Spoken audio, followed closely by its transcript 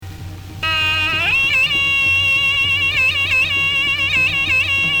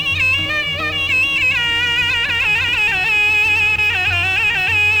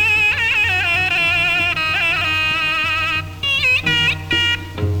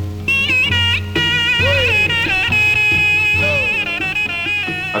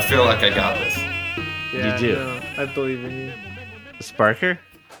feel like I got this. Yeah, You do. No, I believe in you. Sparker?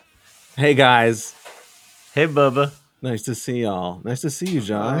 Hey guys, Hey, Bubba. nice to see y'all. Nice to see you,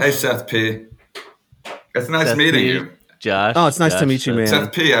 Josh. Hey, Seth P. It's nice Seth meeting P, you. Josh. Oh, it's nice to Josh, meet you, man.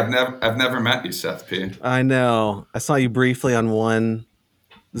 Seth P. I've never met you, Seth P. I know. I saw you briefly on one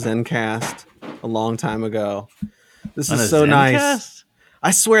Zencast a long time ago. This On a is so nice. Zencast? I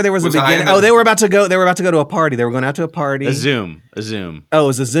swear there was Was a I beginning. in the- Oh, they were about to go to a party. They were going out to a party. A Zoom. Oh, it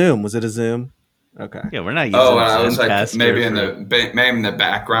was a Zoom. Was it a Zoom? Okay. Yeah, we're not using Oh, and I was like Zencastr maybe in for- maybe in the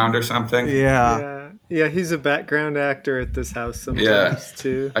background or something. Yeah, he's a background actor at this house sometimes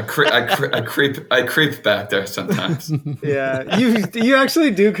too. I creep back there sometimes. Yeah, you actually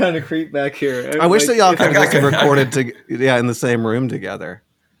do kind of creep back here. I wish that y'all could have I just got- recorded in the same room together.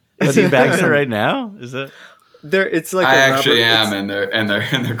 Is he back there right now? Is that? There, it's like I a actually Robert, am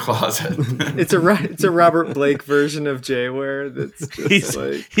in their closet. It's a Robert Blake version of Jayware. That's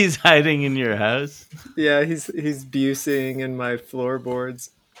just He's hiding in your house. yeah, he's busing in my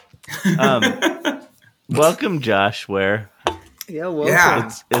floorboards. Welcome, Josh. Where? Yeah, well, Yeah.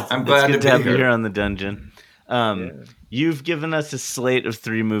 I'm glad good to to have be you here. here on the dungeon. You've given us a slate of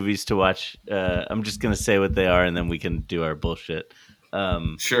 3 movies to watch. I'm just gonna say what they are, and then we can do our bullshit.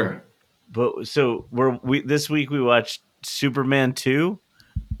 Sure. But so this week we watched Superman 2,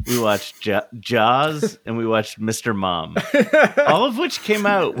 we watched Jaws, and we watched Mr. Mom. All of which came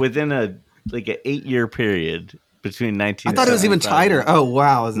out within an 8-year period between 19. I thought it was even tighter. Oh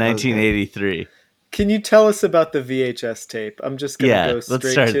wow, 1983. Can you tell us about the VHS tape? I'm just gonna go let's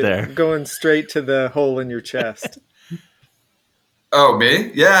straight start to there. going straight to the hole in your chest. Oh,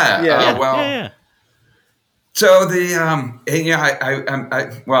 me? Yeah. Yeah. Well. Yeah. So the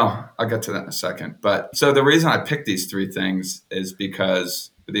I'll get to that in a second. But so the reason I picked these 3 things is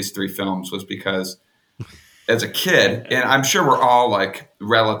because these 3 films was because as a kid, and I'm sure we're all like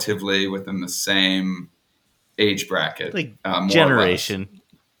relatively within the same age bracket, more or less. Generation.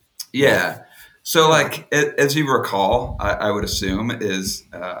 Yeah. So like as you recall, I would assume is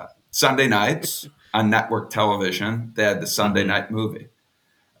Sunday nights on network television. They had the Sunday night movie,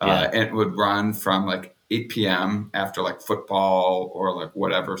 and it would run from like 8 p.m. after like football or like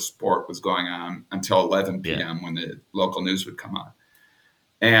whatever sport was going on until 11 p.m. when the local news would come on.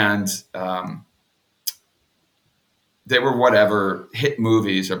 And they were whatever hit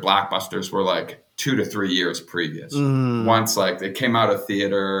movies or blockbusters were like 2 to 3 years previous. Once like they came out of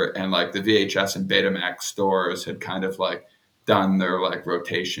theater and like the VHS and Betamax stores had kind of like done their like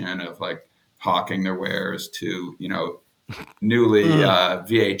rotation of like hawking their wares to, newly VCR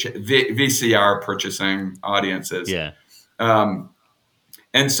purchasing audiences. Yeah. And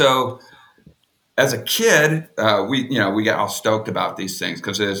so as a kid, we got all stoked about these things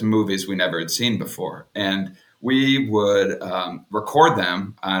because there's movies we never had seen before. And we would record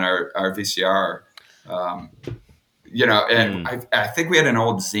them on our VCR, and I think we had an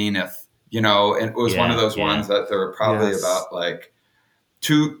old Zenith, and it was one of those ones that there were probably about like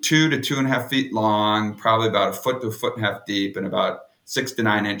 2 to 2.5 feet long, probably about 1 foot to 1.5 foot deep, and about 6 to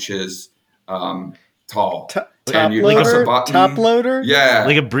 9 inches tall. Top And you'd press a button. Top loader? Yeah.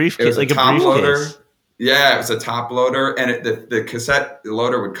 Like a briefcase. It was like a top loader. briefcase. Yeah, it was a top loader, and the cassette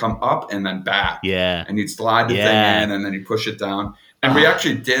loader would come up and then back. Yeah. And you'd slide the thing in, and then you push it down. And we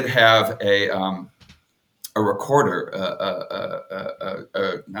actually did have a recorder,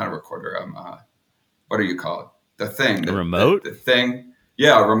 not a recorder. What do you call it? The thing. A remote? The thing.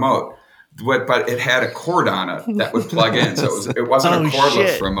 Yeah, a remote. But it had a cord on it that would plug in, so it wasn't a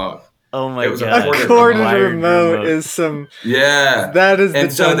cordless remote. Oh my It was a god! corded A corded Wired remote is some. Yeah, That is the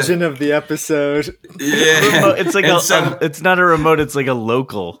And so dungeon of the episode. Yeah, It's like it's not a remote. It's like a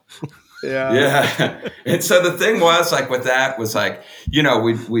local. Yeah. Yeah. And so the thing was like with that was like,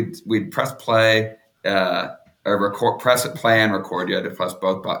 we'd press play, press it, play and record. You had to press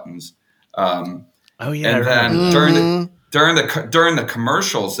both buttons. Oh yeah. And then during the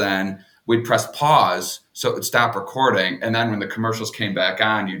commercials, then we'd press pause so it would stop recording. And then when the commercials came back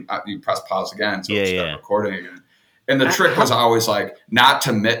on, you press pause again so it would start recording again. And the trick was always like not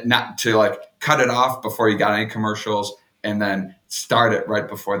to like cut it off before you got any commercials, and then start it right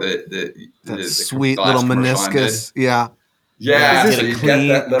before the sweet last little commercial meniscus. ended. Yeah. Yeah, Is so it you clean-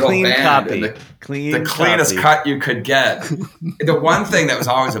 get that little clean band copy? and Clean the cleanest copy. cut you could get. The one thing that was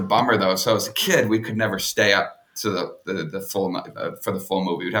always a bummer though, so as a kid, we could never stay up to the full for the full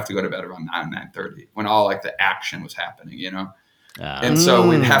movie. We'd have to go to bed around 9:30 when all like the action was happening, And so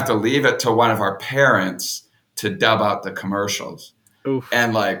we'd have to leave it to one of our parents to dub out the commercials. Oof.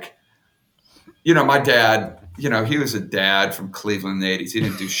 And like, my dad, you know, he was a dad from Cleveland in the 80s. He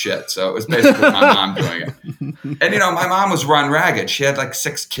didn't do shit. So it was basically my mom doing it. And, you know, my mom was run ragged. She had like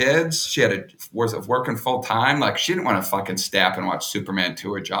 6 kids. She had was working full time. Like she didn't want to fucking stay up and watch Superman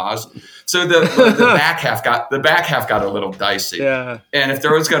 2 or Jaws. So the back half got a little dicey. Yeah. And if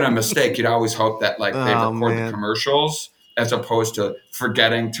there was going to a mistake, you'd always hope that like they record man. the commercials as opposed to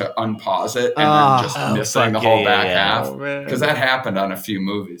forgetting to unpause it and then just missing the whole back half. Because that happened on a few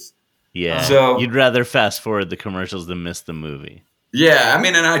movies. Yeah. So you'd rather fast forward the commercials than miss the movie. yeah, I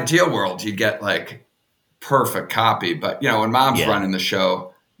mean, in an ideal world, you get like perfect copy, but you know, when mom's running the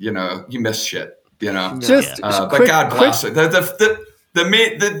show, you know, you miss shit. You know, but God bless her.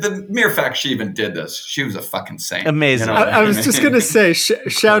 The mere fact she even did this, she was a fucking saint. Amazing. You know I was just gonna say,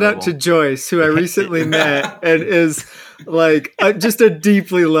 shout out to Joyce, who I recently met, and is like just a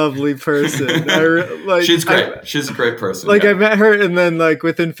deeply lovely person. She's great. She's a great person. Like I met her, and then like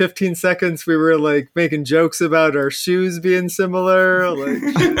within 15 seconds, we were like making jokes about our shoes being similar.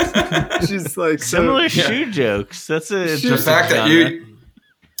 Like she's like similar shoe jokes. That's a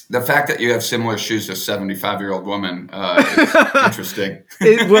the fact that you have similar shoes to a 75-year-old woman is interesting.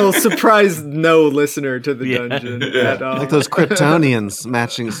 It will surprise no listener to the dungeon at all. Like those Kryptonians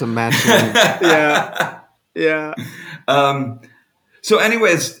matching. Yeah. So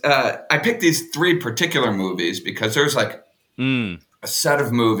anyways, I picked these 3 particular movies because there's like a set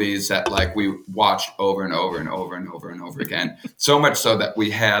of movies that like we watched over and over and over and over and over again. So much so that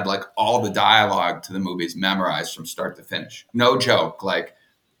we had like all the dialogue to the movies memorized from start to finish. No joke. Like,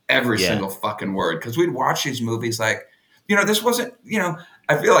 every single fucking word. Because we'd watch these movies like, you know, this wasn't, you know,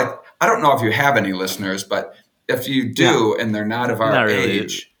 I feel like, I don't know if you have any listeners, but if you do and they're not of our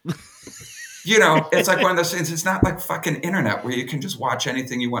age, you know, it's like one of those things. It's not like fucking internet where you can just watch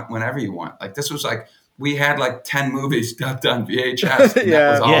anything you want whenever you want. Like this was like, we had like 10 movies dubbed on VHS. And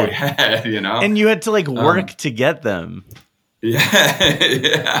that was all we had, you know? And you had to like work to get them.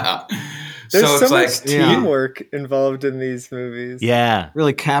 Yeah. There's so so it's much teamwork involved in these movies. Yeah.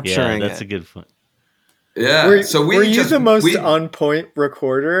 Really capturing that's it. a good point. Yeah. Were you the most on point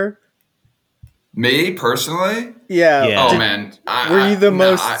recorder? Me personally? Yeah. Oh man. Were you the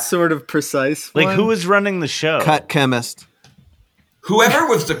most sort of precise one? Like who was running the show? Cut chemist. Whoever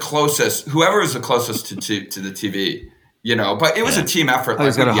was the closest to the TV, you know, but it was a team effort. I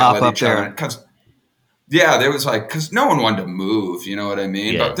was going to hop up there. Yeah, there was like, because no one wanted to move, you know what I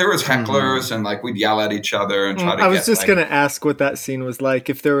mean? Yeah. But there was hecklers and like we'd yell at each other and try to I was just going to ask what that scene was like,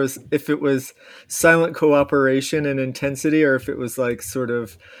 if it was silent cooperation and intensity, or if it was like sort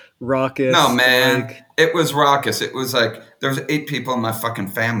of raucous. No, man, it was raucous. It was like, there was 8 people in my fucking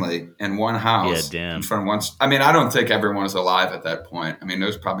family in one house. Yeah, damn. In front of one. I mean, I don't think everyone was alive at that point. I mean,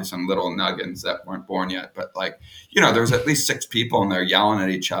 there's probably some little nuggins that weren't born yet, but like, you know, there was at least 6 people in there yelling at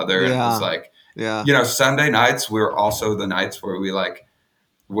each other. And it was like, you know, Sunday nights were also the nights where we like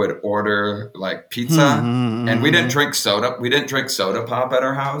would order like pizza, and we didn't drink soda. We didn't drink soda pop at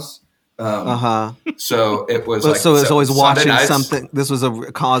our house. So it was like, so it was always watching nights, something. This was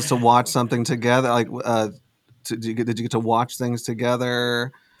a cause to watch something together. Like, did you get to watch things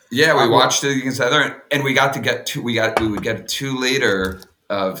together? Yeah, we watched it together, and we got to get we would get a 2-liter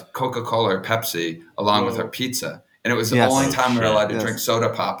of Coca-Cola or Pepsi along with our pizza. And it was the only time we were allowed to drink soda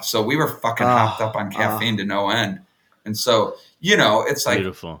pop. So we were fucking hopped up on caffeine to no end. And so, you know, it's like...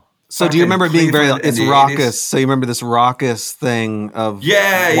 Beautiful. So do you remember it being it's raucous? 80s? So you remember this raucous thing of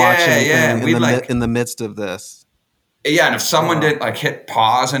watching in the midst of this? Yeah, and if someone didn't like hit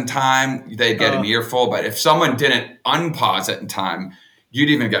pause in time, they'd get an earful. But if someone didn't unpause it in time, you'd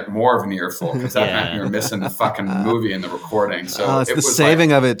even get more of an earful because that meant you were missing the fucking movie and the recording. So it's the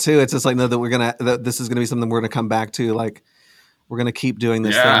saving of it too. It's just like, no, that this is gonna be something we're gonna come back to. Like we're gonna keep doing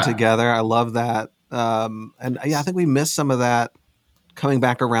this thing together. I love that. And I think we missed some of that coming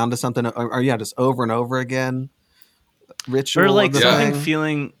back around to something, or just over and over again. Ritual, or like something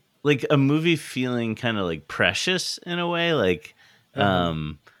feeling like a movie feeling kind of like precious in a way, like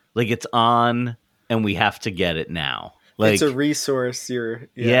it's on and we have to get it now. Like, it's a resource.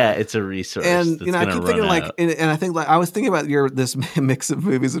 It's a resource. And you know, I keep thinking like, and I think like I was thinking about this mix of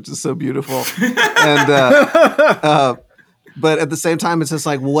movies, which is so beautiful. And but at the same time, it's just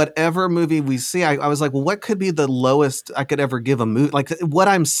like whatever movie we see, I was like, well, what could be the lowest I could ever give a movie? Like what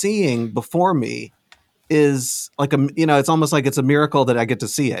I'm seeing before me is like it's almost like it's a miracle that I get to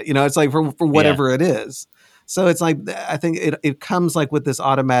see it. You know, it's like for whatever it is. So it's like I think it comes like with this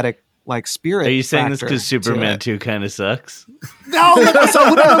automatic like spirit. Are you saying this factor because to Superman it. 2 kind of sucks? No,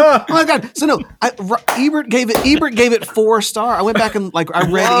 oh my god! So no, Ebert gave it 4 stars. I went back and I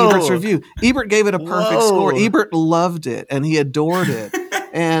read Whoa. Ebert's review. Ebert gave it a perfect score. Whoa. Ebert loved it and he adored it.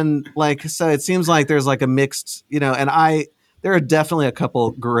 And so it seems like there's a mixed, and there are definitely a couple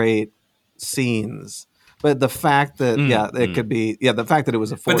great scenes, but the fact that it could be the fact that it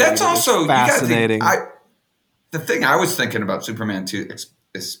was a 40, but that's also fascinating. The thing I was thinking about Superman 2 is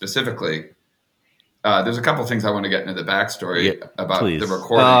specifically. There's a couple things I want to get into the backstory about the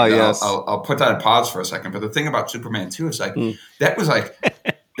recording. Oh, yes. I'll put that on pause for a second. But the thing about Superman 2 is that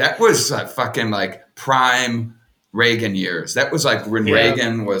was fucking prime Reagan years. That was when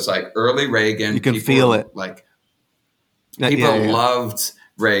Reagan was early Reagan. You can feel it. People loved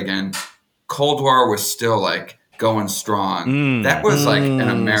Reagan. Cold War was still going strong. That was an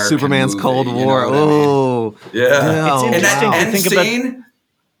American Superman's movie, Cold War. You know what I mean? Oh, yeah. It's interesting and to think scene,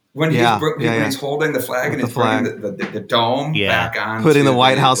 when he's holding the flag and he's putting the dome back on, putting the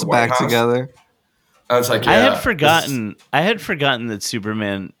White House back together. I was like, I had forgotten that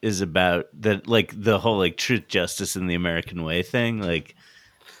Superman is about that, the whole truth, justice, and the American way thing.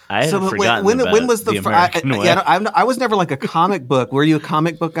 I had forgotten. When was the American way? I was never a comic book. Were you a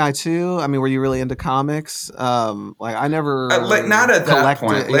comic book guy too? I mean, were you really into comics? I never not at that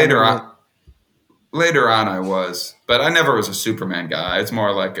point. Later on, I was, but I never was a Superman guy. It's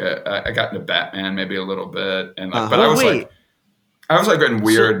more I got into Batman maybe a little bit, and but I was reading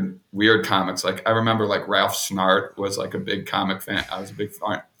weird comics. I remember Ralph Snart was a big comic fan. I was a big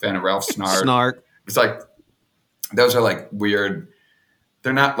fan of Ralph Snart. It's those are weird.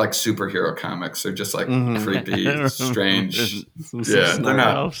 They're not superhero comics. They're just creepy, strange. Yeah, they're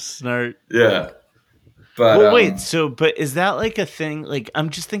not. Ralph Snart. Yeah. But but is that a thing? I'm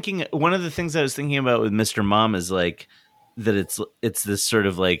just thinking, one of the things I was thinking about with Mr. Mom is that it's this sort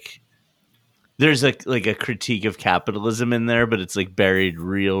of there's a critique of capitalism in there, but it's buried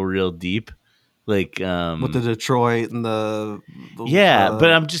real deep. With the Detroit and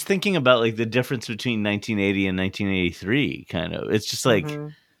but I'm just thinking about the difference between 1980 and 1983. Kind of, it's just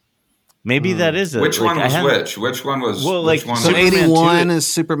maybe that is which one was which? Which one was? Well, which one so 81 is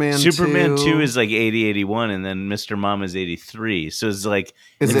Superman. Superman 2 is 80, 81, and then Mr. Mom is 83. So it's is it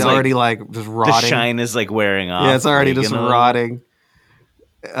already just rotting? The shine is wearing off. Yeah, it's already just rotting.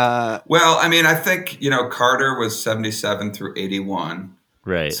 Well, I mean, I think Carter was 77 through 81.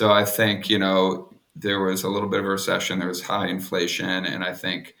 Right. So I think, there was a little bit of a recession, there was high inflation, and I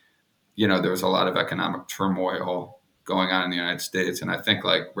think, there was a lot of economic turmoil going on in the United States. And I think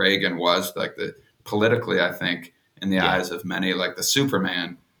Reagan was politically, I think, in the eyes of many, the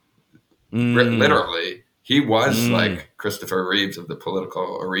Superman, literally, he was Christopher Reeves of the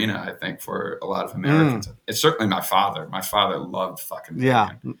political arena, I think, for a lot of Americans. It's certainly my father. My father loved fucking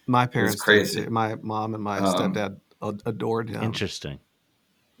Reagan. My parents, crazy. My mom and my stepdad adored him. Interesting.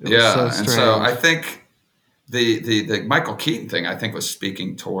 So I think the Michael Keaton thing, I think, was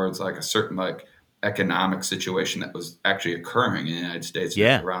speaking towards a certain economic situation that was actually occurring in the United States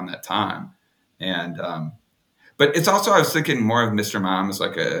around that time. And but it's also, I was thinking more of Mr. Mom as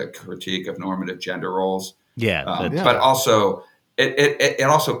a critique of normative gender roles. But also it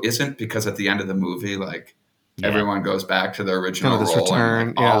also isn't, because at the end of the movie, everyone goes back to their original role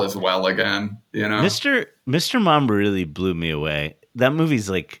and all is well again. Mr. Mom really blew me away. That movie's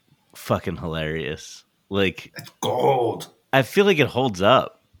fucking hilarious. It's gold. I feel it holds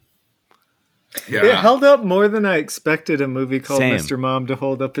up. Yeah. It held up more than I expected a movie called Same. Mr. Mom to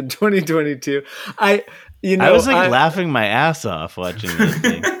hold up in 2022. I was laughing my ass off watching this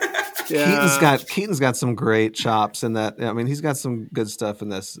thing. Yeah. Keaton's got some great chops in that. I mean, he's got some good stuff in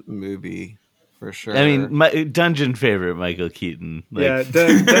this movie for sure. I mean, my dungeon favorite, Michael Keaton.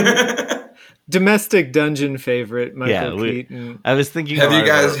 Domestic dungeon favorite, Michael Keaton. I was thinking. Have you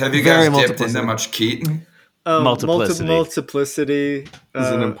guys dipped into much Keaton? Multiplicity is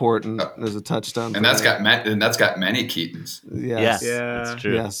an important. There's a touchstone, and that's got many Keatons. Yes. Yeah, that's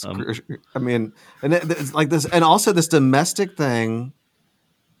true. Yes, I mean, and it's this, and also this domestic thing.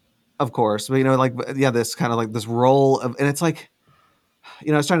 Of course, but this kind of this role of, and it's I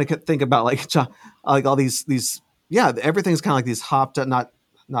was trying to think about all these. Yeah, everything's kind of these hopped up, not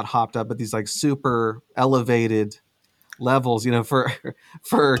hopped up, but these super elevated levels.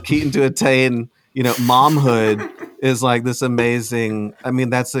 For Keaton to attain, momhood is this amazing. I mean,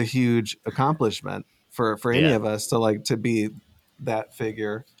 that's a huge accomplishment for any of us to be that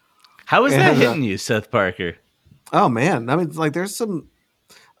figure. How is that hitting you, Seth Parker? Oh man, I mean, there's some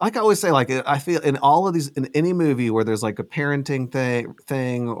like I always say, like I feel in all of these, in any movie where there's like a parenting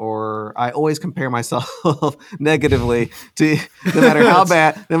thing, or I always compare myself negatively to no matter how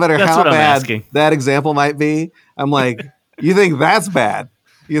bad that example might be. I'm like, you think that's bad?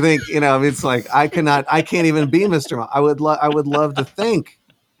 You think, it's like I can't even be Mr. Mom. I would love to think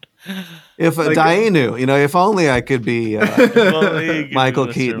if like, Dainu, if only I could be Michael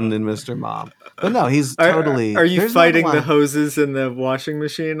Keaton and Mr. Mom. But no, he's totally. Are you fighting the hoses in the washing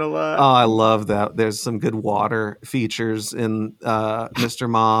machine a lot? Oh, I love that. There's some good water features in Mr.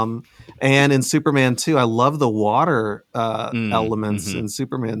 Mom, and in Superman 2. I love the water elements in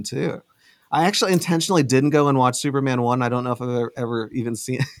Superman 2. I actually intentionally didn't go and watch Superman 1. I don't know if I've ever even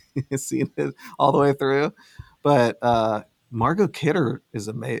seen it all the way through, but Margot Kidder is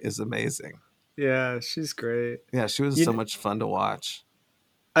amazing. Yeah, she's great. Yeah, she was so much fun to watch.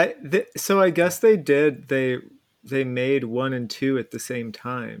 So I guess they made 1 and 2 at the same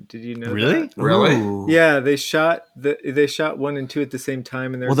time. Did you know really? that? Really? Ooh. Yeah, they shot 1 and 2 at the same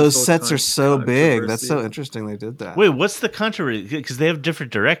time, and those sets are so big. That's so interesting. They did that. Wait, what's the controversy? Because they have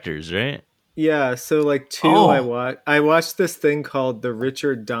different directors, right? Yeah, so like 2, I watched this thing called the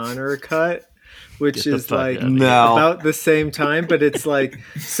Richard Donner cut, which is like about the same time, but it's like,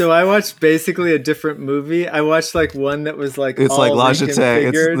 so I watched basically a different movie. I watched like one that was like, it's like La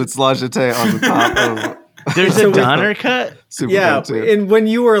Jetée. It's La Jetée on the top of. There's a Donner cut? Superman 2. And when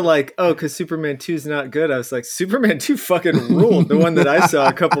you were like, oh, because Superman 2 is not good, I was like, Superman 2 fucking ruled. The one that I saw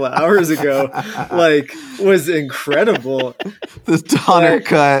a couple of hours ago, like, was incredible. The Donner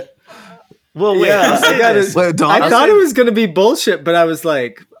cut. Well, wait, yeah, I thought it was going to be bullshit, but I was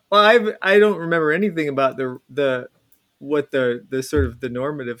like, well, I don't remember anything about the sort of the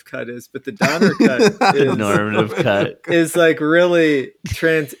normative cut is, but the Donner cut is like really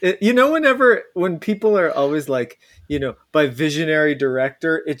whenever when people are always like, by visionary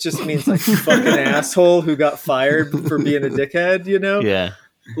director, it just means like fucking asshole who got fired for being a dickhead, Yeah.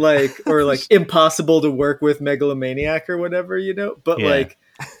 Like, or like impossible to work with megalomaniac or whatever, but like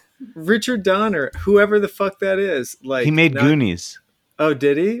Richard Donner, whoever the fuck that is, like he made Goonies. Oh,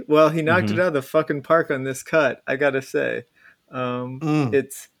 did he? Well, he knocked it out of the fucking park on this cut, I gotta say.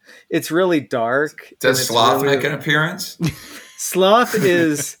 It's really dark. Does Sloth make an appearance? Sloth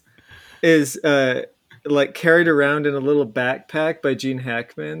is like carried around in a little backpack by Gene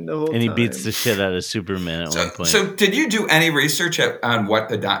Hackman the whole time. And he beats the shit out of Superman at one point. So did you do any research on what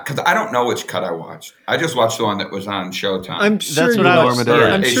because I don't know which cut I watched. I just watched the one that was on Showtime. I'm sure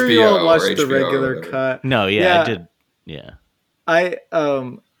you all watched the regular cut. No, I did. Yeah. I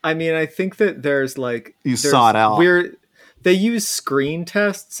mean, I think that there's like saw it out. They use screen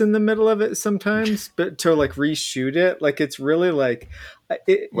tests in the middle of it sometimes, but to like reshoot it, like it's really like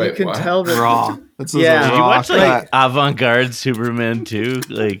you can tell that raw. Did you watch like avant-garde Superman 2?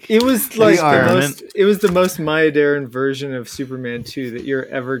 Like it was like the most Maya Deren version of Superman 2 that you're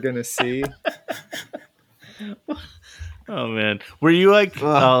ever gonna see. Oh man, were you like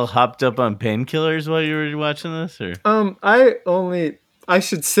all hopped up on painkillers while you were watching this, or? I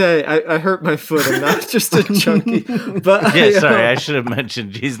should say I hurt my foot. I'm not just a junkie, but I should have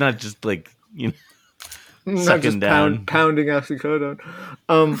mentioned he's not just like not just down pounding oxycodone.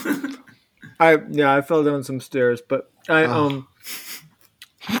 I fell down some stairs, but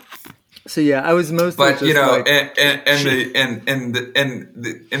So yeah, I was mostly. But just like, in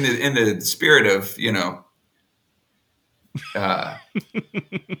the spirit of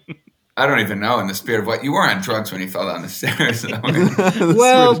I don't even know in the spirit of what you were on drugs when you fell down the stairs.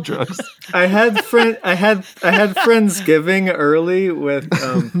 Well, I had Friendsgiving early with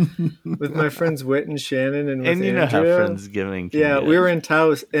my friends Whit and Shannon and with Andrea. Know how Friendsgiving. We were in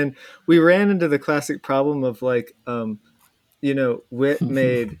Taos and we ran into the classic problem of like, Whit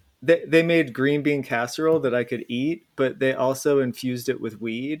made. They made green bean casserole that I could eat, but they also infused it with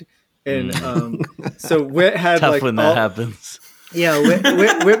weed, and so Whit had tough like when that happens. Yeah,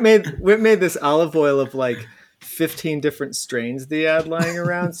 Whit made this olive oil of like 15 different strains they had lying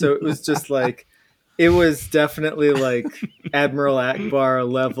around. So it was just like, it was definitely like Admiral Akbar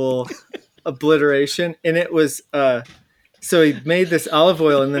level obliteration. And it was, so he made this olive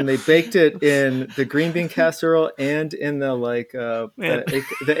oil and then they baked it in the green bean casserole and in the like,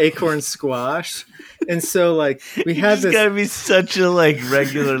 the acorn squash. And so like we had this. Gotta be such a like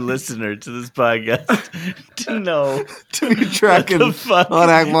regular listener to this podcast to know to be tracking on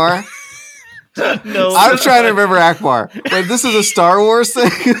Akbar. No, I'm trying to remember Akbar. Wait, this is a Star Wars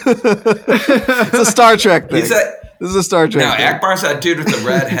thing. It's a Star Trek thing. This is a Star Trek. No, thing. Akbar's that dude with the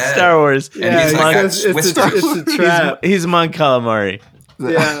red head. Star Wars. And he's like it's a trap. He's Mon Calamari.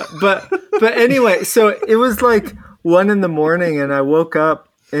 Yeah, but anyway, so it was like 1 a.m, and I woke up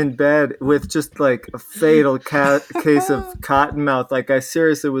in bed with just like a fatal case of cottonmouth. Like I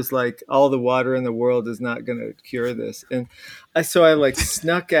seriously was like, all the water in the world is not going to cure this. And I like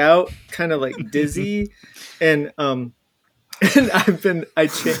snuck out kind of like dizzy and I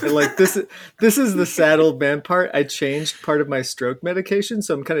changed like this is the sad old man part. I changed part of my stroke medication,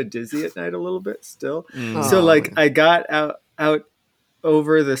 so I'm kind of dizzy at night a little bit still. So like I got out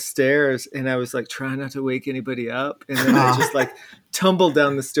over the stairs and I was like trying not to wake anybody up, and then I just like tumbled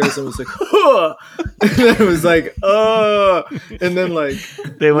down the stairs and was like, oh! And then it was like, oh, and then like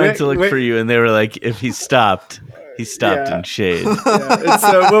they went to look for you, and they were like, if he stopped in shade. Yeah. And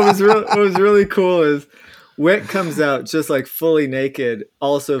so what was really cool is Whit comes out just like fully naked,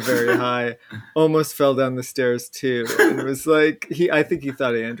 also very high, almost fell down the stairs too. And it was like I think he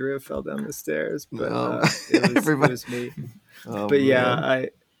thought Andrea fell down the stairs, but it was me. Oh, but man.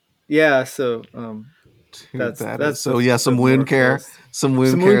 So that's so yeah, some wound care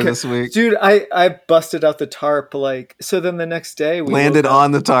this week, dude. I busted out the tarp like, so then the next day we landed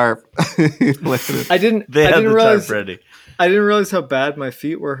on the tarp. I didn't realize tarp ready. I didn't realize how bad my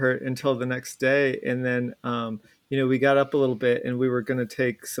feet were hurt until the next day. And then, we got up a little bit and we were going to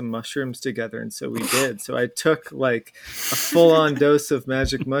take some mushrooms together. And so we did. So I took like a full on dose of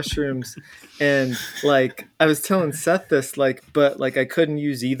magic mushrooms. And like, I was telling Seth this, like, but like I couldn't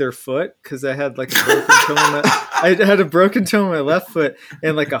use either foot because I had like a broken toe. I had a broken toe on my left foot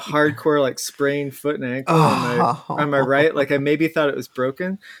and like a hardcore like sprained foot and ankle on my right. Like I maybe thought it was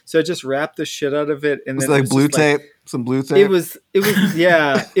broken. So I just wrapped the shit out of it. And was then it like blue tape? Some blue tape? It was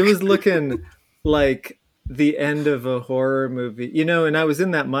yeah, it was looking like the end of a horror movie, and I was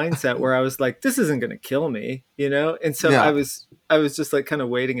in that mindset where I was like, this isn't going to kill me, and so I was just like kind of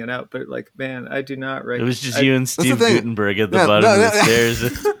waiting it out, but like, man, I do not It was just you and Steve Guttenberg at the bottom of the stairs.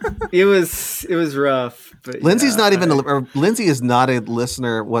 It was rough, but Lindsay's Lindsay is not a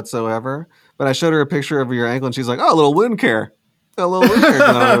listener whatsoever, but I showed her a picture of your ankle and she's like, oh, a little wound care. So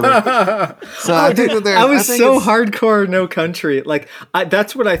I think that I was so hardcore No Country. Like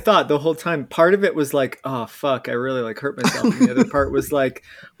that's what I thought the whole time. Part of it was like, oh fuck, I really like hurt myself. And the other part was like,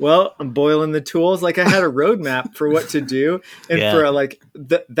 well, I'm boiling the tools. Like I had a roadmap for what to do, and for like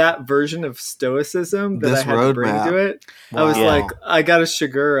that version of stoicism that I had to bring to it. Wow. I was like, I got to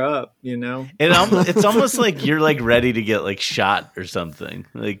sugar up, It's almost like you're like ready to get like shot or something.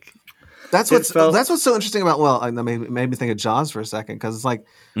 Like. That's what's so interesting about. Well, it made me think of Jaws for a second, because it's like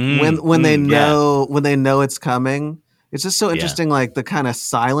when they know it's coming, it's just so interesting. Like the kind of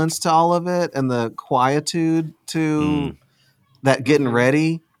silence to all of it and the quietude to that getting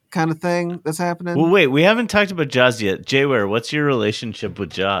ready kind of thing that's happening. Well, wait, we haven't talked about Jaws yet. Jay Ware, what's your relationship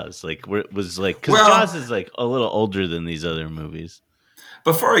with Jaws? Like, because Jaws is like a little older than these other movies.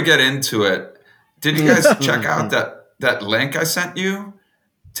 Before I get into it, did you guys check out that link I sent you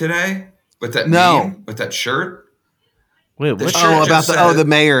today? With that meme, with that shirt. Wait, what? About the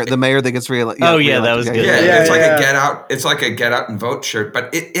mayor that gets reelected. That was good. Yeah, it's like a get out. It's like a get out and vote shirt, but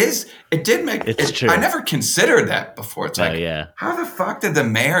it did make. It's true. I never considered that before. It's like, how the fuck did the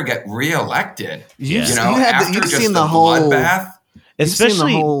mayor get reelected? You've seen the whole bloodbath.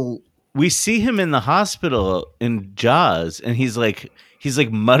 Especially, we see him in the hospital in Jaws, and he's like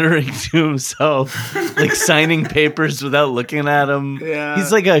muttering to himself, like signing papers without looking at him. Yeah.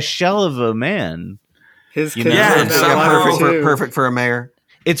 He's like a shell of a man. His kids perfect for a mayor.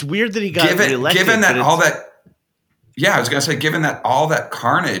 It's weird that he got reelected. Given that all that, I was gonna say, given that all that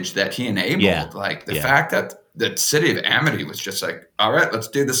carnage that he enabled, like the fact that the city of Amity was just like, all right, let's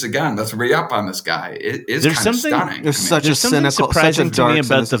do this again. Let's re-up on this guy. It is kind of stunning. There's such a cynical, surprising such a dark to me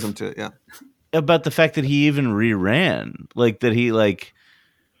about cynicism to it. Yeah. About the fact that he even re-ran, that he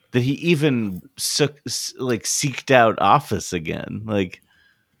even seeked out office again.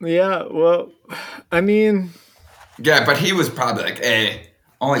 Well, I mean, but he was probably like, hey,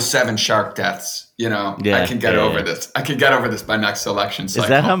 only 7 shark deaths. I can get over this. I can get over this by next election cycle. Is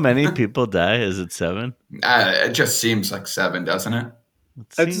that how many people die? Is it 7? It just seems like 7, doesn't it?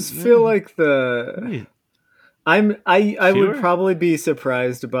 I just feel like I would probably be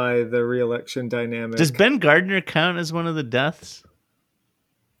surprised by the re-election dynamic. Does Ben Gardner count as one of the deaths?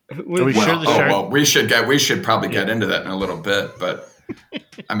 Are we sure the shark? Well, we should probably get into that in a little bit, but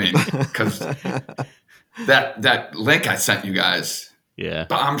I mean, because that link I sent you guys,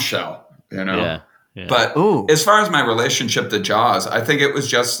 bombshell, But as far as my relationship to Jaws, I think it was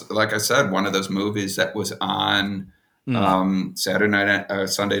just, like I said, one of those movies that was on Saturday night,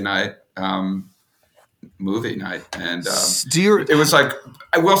 Sunday night. Movie night, and it was like,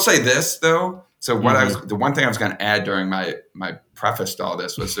 I will say this though. So the one thing I was going to add during my preface to all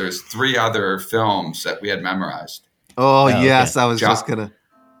this was there's 3 other films that we had memorized. Oh, okay. yes, I was just gonna.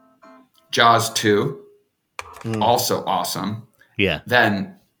 Jaws 2, also awesome. Yeah.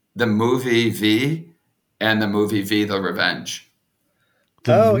 Then the movie V and the movie V: The Revenge.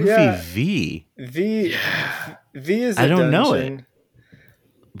 The movie yeah. V. V is a I don't dungeon. know it.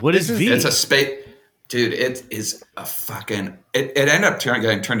 What is V? It's a space. Dude, it is a fucking. It ended up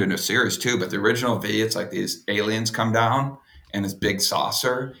getting turned into a series too, but the original V, it's like these aliens come down in this big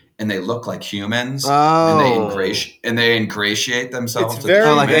saucer, and they look like humans, and they ingratiate themselves. It's very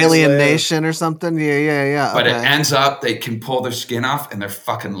like humans. Alien Nation or something. Yeah. But okay. it ends up they can pull their skin off, and they're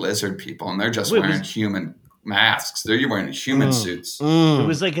fucking lizard people, and they're just wearing human masks. They're wearing human suits. It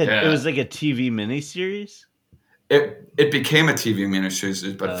was like a TV miniseries. It became a TV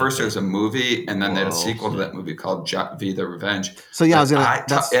miniseries, but first there was a movie, and then they had a sequel to that movie called V: The Revenge. So yeah,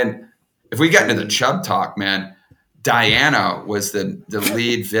 and if we get into the Chubb talk, man, Diana was the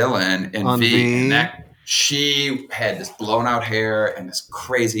lead villain in V, and she had this blown out hair and this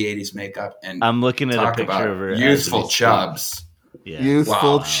crazy 80s makeup. And I'm looking at a picture of her. Youthful Chubbs. Yeah.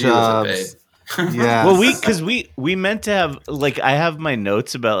 Youthful Chubbs. She was a babe. Yeah. Well, we meant to have, like, I have my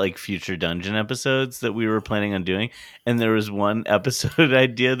notes about like future dungeon episodes that we were planning on doing, and there was one episode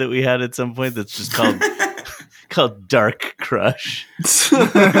idea that we had at some point that's just called Dark Crush.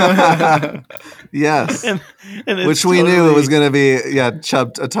 Yes. And which we knew it was going to be a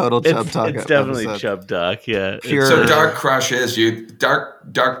total Chubb talk. It's definitely Chubb talk. Yeah. So Dark Crush is Dark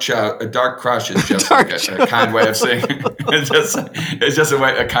Crush is just like a kind way of saying it's just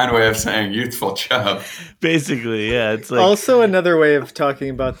a kind way of saying youthful Chubb. Basically, yeah. It's like also another way of talking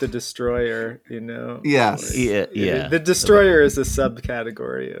about the Destroyer. You know. Yes. Yeah. The Destroyer is a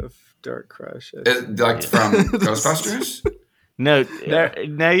subcategory of Dark Crush. Like from Ghostbusters? No,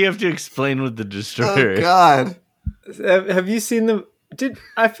 now you have to explain what the Destroyer is. Oh, God. Have you seen them?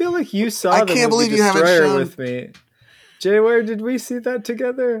 I feel like you saw I the can't movie believe you haven't Destroyer shown... with me. Jay, where did we see that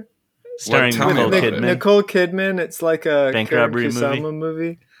together? Starring Nicole Kidman. It's like a bank robbery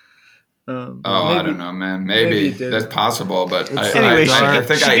movie. I don't know, man. Maybe that's possible, but anyway,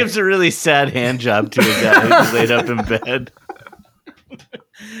 she gives a really sad hand job to a guy who's laid up in bed.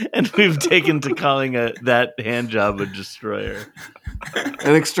 And we've taken to calling that hand job a Destroyer.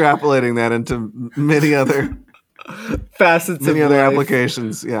 And extrapolating that into many other facets many of other life.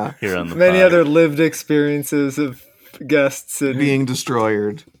 applications, yeah. Here on the many pod. other lived experiences of guests and being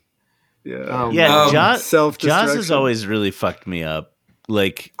destroyed. Yeah. Jaws has always really fucked me up.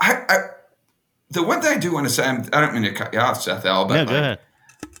 Like the one thing I do want to say, I don't mean to cut you off, Seth L, but go ahead.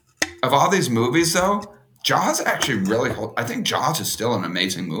 Of all these movies, though, Jaws actually really I think Jaws is still an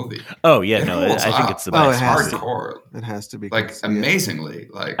amazing movie. Oh yeah, I think it's the best. It's hardcore. It has to be like amazingly.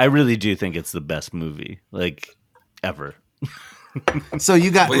 Like I really do think it's the best movie like ever. So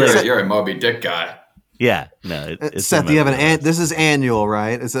you got you're a Moby Dick guy. Yeah, no. It's Seth, you have this is annual,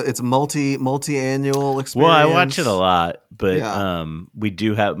 right? It's multi-annual experience. Well, I watch it a lot, but we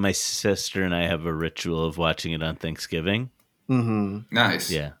do have my sister and I have a ritual of watching it on Thanksgiving. Mm-hmm. Nice.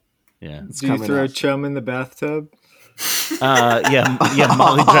 Yeah. Do you throw chum in the bathtub? Yeah.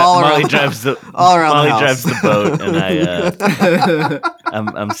 Molly drives the boat, and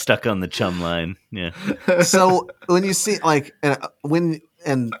I'm stuck on the chum line. Yeah. So when you see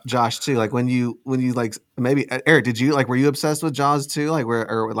and Josh too, like when you like maybe Eric, did you were you obsessed with Jaws too?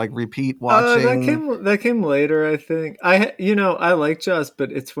 Or repeat watching? That came later, I think. I like Jaws,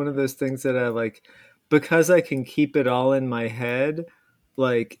 but it's one of those things that I like because I can keep it all in my head.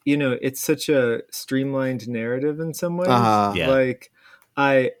 Like, it's such a streamlined narrative in some ways. Yeah. Like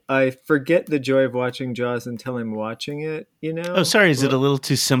I forget the joy of watching Jaws until I'm watching it, Oh, sorry. Is it a little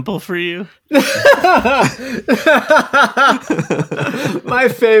too simple for you? My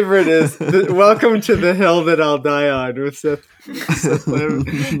favorite is Welcome to the Hill That I'll Die On with Seth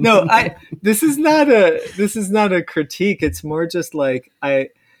No, this is not a critique. It's more just like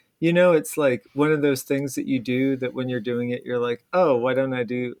it's like one of those things that you do that when you're doing it, you're like, oh, why don't I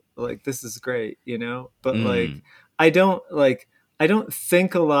do like, this is great, but like, I don't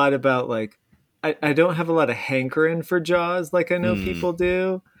think a lot about like, I don't have a lot of hankering for Jaws. Like I know people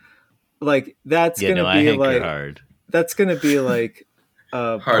do. Like that's going to be like, hard. That's going to be like,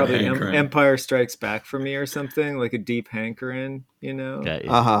 probably hankering. Empire Strikes Back for me or something, like a deep hankering, Got you.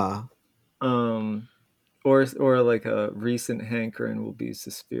 Or like a recent hankering will be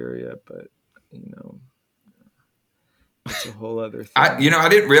Suspiria, but it's a whole other thing. I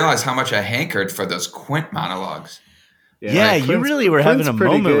didn't realize how much I hankered for those Quint monologues. Yeah, you really were having a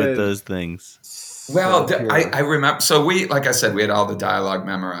moment with those things. Well, I remember. So like I said, we had all the dialogue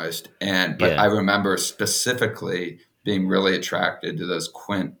memorized, but I remember specifically being really attracted to those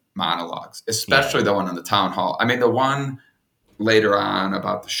Quint monologues, especially the one in the town hall. I mean, the one later on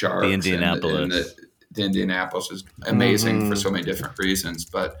about the sharks, The Indianapolis. The Indianapolis is amazing for so many different reasons,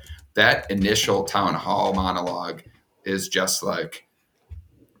 but that initial town hall monologue is just like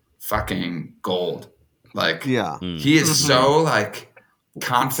fucking gold. Like, he is so like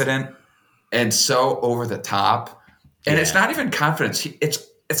confident and so over the top, and it's not even confidence.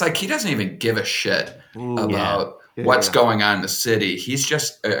 It's like he doesn't even give a shit about what's going on in the city. He's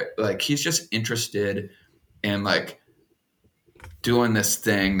just he's just interested in like doing this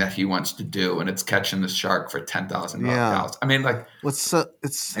thing that he wants to do, and it's catching the shark for $10,000. I mean, like,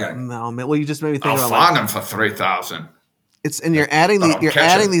 no, man. Well, you just made me think I'll about find him for $3,000. It's and you're adding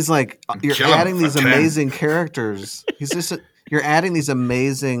these amazing characters. You're adding these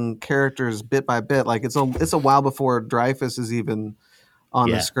amazing characters bit by bit. Like it's a while before Dreyfuss is even on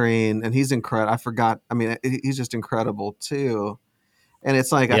the screen, and he's incredible. I forgot. I mean, he's just incredible too. And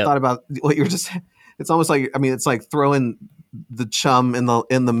it's like I thought about what you were just. It's almost like it's like throwing the chum into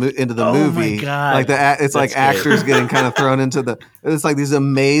the movie. My God. Like it's like great. Actors getting kind of thrown into the. It's like these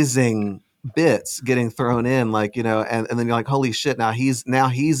amazing bits getting thrown in, like and then you're like, holy shit! Now he's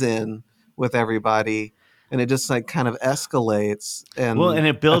in with everybody, and it just like kind of escalates and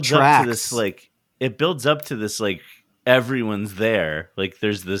it builds attracts. up to this like everyone's there. Like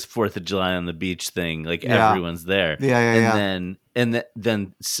there's this 4th of July on the beach thing. Like everyone's there. And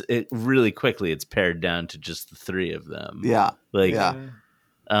then it really quickly it's pared down to just the 3 of them. And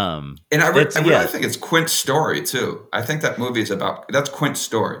I really think it's Quint's story too. I think that movie is that's Quint's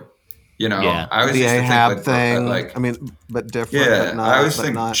story. I always the used to Ahab think thing. But different. Yeah, but not, I always but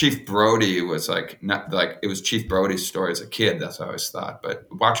think not. Chief Brody was not like it was Chief Brody's story as a kid. That's what I always thought. But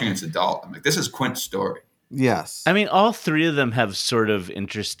watching it as an adult, I'm like, this is Quint's story. Yes. I mean, all 3 of them have sort of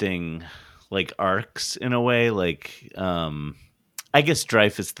interesting like arcs in a way. Like, I guess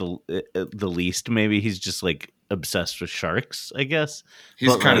Dreyfuss the least. Maybe he's just like obsessed with sharks. I guess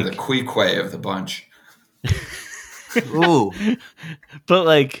He's kind of the Queequeg of the bunch. Ooh. But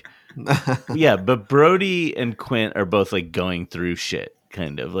like, but Brody and Quint are both like going through shit.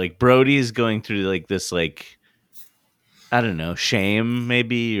 Kind of like Brody is going through like this like, I don't know, shame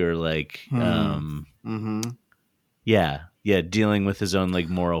maybe, or like, dealing with his own like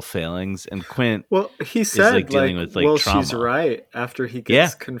moral failings. And Quint, he said like dealing with like trauma. She's right after he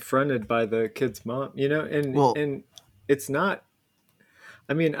gets confronted by the kid's mom, and it's not.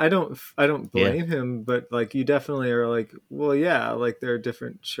 I mean, I don't blame him, but like you definitely are like, well, yeah, like there are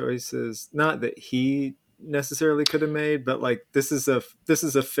different choices. Not that he necessarily could have made, but like this is a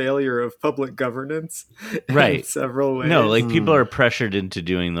failure of public governance, in several ways. No, like people are pressured into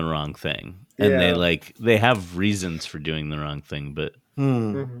doing the wrong thing, and they have reasons for doing the wrong thing, but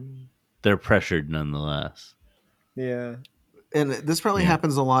they're pressured nonetheless. Yeah, and this probably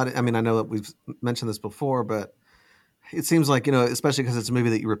happens a lot. I mean, I know that we've mentioned this before, but it seems like, especially because it's a movie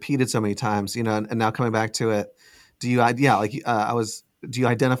that you repeated so many times, and now coming back to it, do you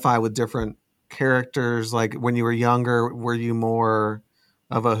identify with different characters? Like when you were younger, were you more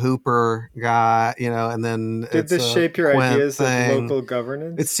of a Hooper guy, and then did this shape your Quint ideas thing. of local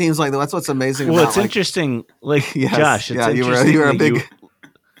governance? It seems like that's what's amazing. Well, about, it's interesting. Like Josh, it's you interesting. were a big.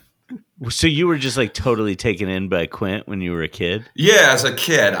 So you were just like totally taken in by Quint when you were a kid? Yeah, as a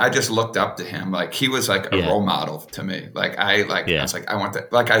kid, I just looked up to him. Like he was like a role model to me. Like I was like, I want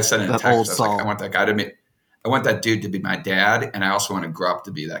that. Like I said in a text, I was like, I want that guy to be. I want that dude to be my dad, and I also want to grow up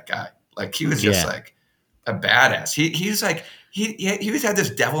to be that guy. Like he was just like a badass. He's like he had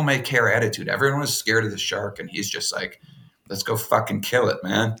this devil may care attitude. Everyone was scared of the shark, and he's just like, let's go fucking kill it,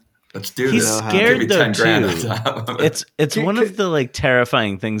 man. Let's do He's this. Scared though too. It's Dude, one of the like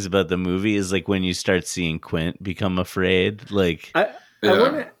terrifying things about the movie is like when you start seeing Quint become afraid. Like I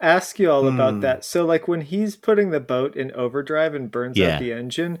want to ask you all about that. So like when he's putting the boat in overdrive and burns out the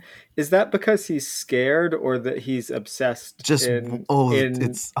engine, is that because he's scared or that he's obsessed? I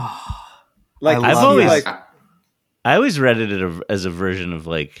always read it as a version of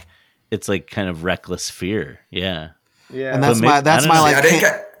like it's like kind of reckless fear. Yeah. And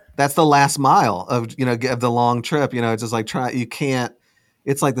that's the last mile of of the long trip. It's just like you can't.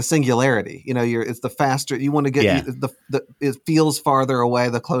 It's like the singularity. It's the faster you want to get. It feels farther away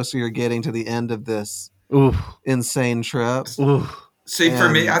the closer you're getting to the end of this insane trip. See, for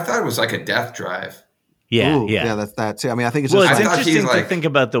me, I thought it was like a death drive. Yeah, that's that too. I mean, I think it's just. Well, it's interesting to think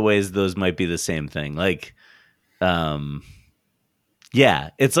about the ways those might be the same thing. Like, it's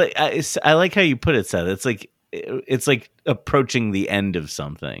like I like how you put it, Seth. It's like approaching the end of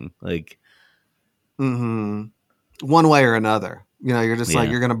something. Like, one way or another. You're just like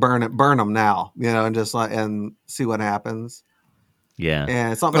you're gonna burn them now. And just and see what happens. Yeah.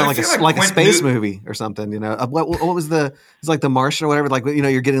 Yeah, it's not But I like feel a like a Quint space Newton- movie or something, you know. What was it's like The Martian or whatever. Like, you know,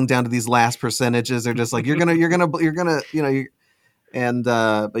 you're getting down to these last percentages. They're just like you're gonna you know and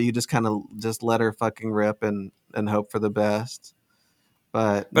but you just kind of just let her fucking rip and hope for the best.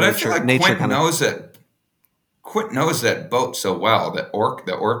 But I feel like nature Quint kind of knows it. Quint knows that boat so well. The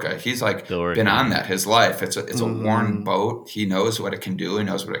orca. He's like The orca, been on yeah. that his life. It's a worn Mhm. boat. He knows what it can do. He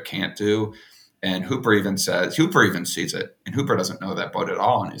knows what it can't do. And Hooper even sees it, and Hooper doesn't know that boat at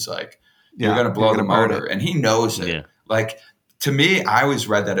all. And he's like, "You're going to blow the burn motor," it. and he knows it. Yeah. Like, to me, I always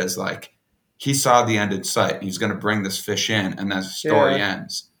read that as like he saw the end in sight. He's going to bring this fish in, and then the story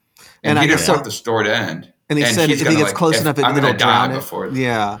ends. And he didn't want the story to end. And he said he's if he gonna, gets close enough, I'm it'll going to die drown it. before.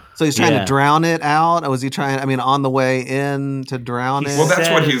 Yeah. So he's trying to drown it out. Or was he trying? I mean, on the way in to drown it. Well,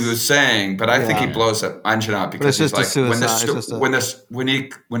 that's what he was saying, but I think he Yeah. blows the engine out because it's he's just a like suicide.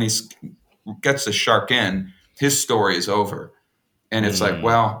 when he gets the shark in, his story is over, and it's like,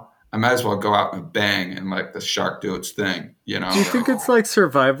 well, I might as well go out and bang and let the shark do its thing, you know. Do you think it's like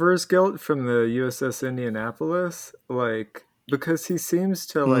survivor's guilt from the USS Indianapolis? Like, because he seems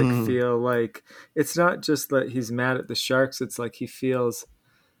to like feel like it's not just that he's mad at the sharks, it's like he feels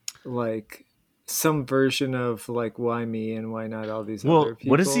like some version of like, why me and why not all these other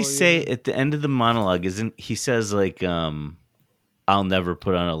people? What does he say at the end of the monologue? Isn't he says like I'll never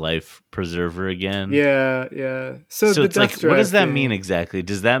put on a life preserver again? Yeah. So it's like, what does that mean exactly?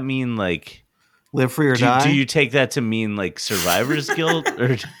 Does that mean like live free or die? Do you take that to mean like survivor's guilt,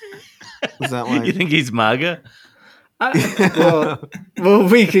 or is that like you think he's MAGA? Well,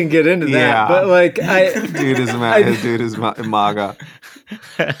 we can get into that, Yeah. but like, his dude is MAGA.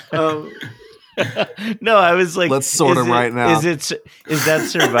 No, I was like, let's sort him right now. Is that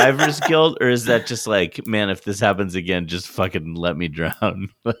survivor's guilt, or is that just like, man, if this happens again, just fucking let me drown?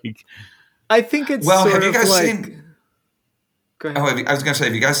 Like, I think it's have you guys seen? Go ahead. Oh, I was going to say,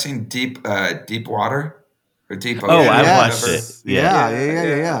 have you guys seen Deep Water or Deep Ocean? Oh, I've Yes. watched it.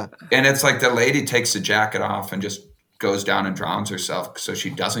 Yeah. And it's like the lady takes the jacket off and just goes down and drowns herself so she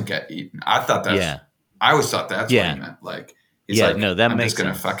doesn't get eaten. I always thought that's what he meant. Like, he's like, no, that I'm makes just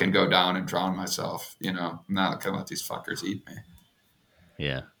going to sense. fucking go down and drown myself. You know, I'm not going to let these fuckers eat me.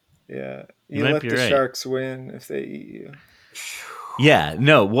 Yeah. You let the sharks win if they eat you. Yeah,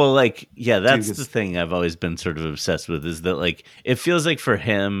 no, well, like, yeah, that's the thing I've always been sort of obsessed with, is that, like, it feels like for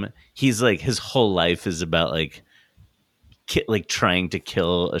him, he's like, his whole life is about like trying to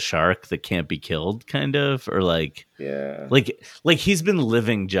kill a shark that can't be killed, kind of, or like, like he's been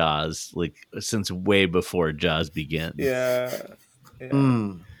living Jaws like since way before Jaws begins.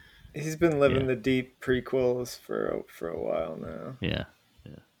 He's been living the deep prequels for a while now. Yeah.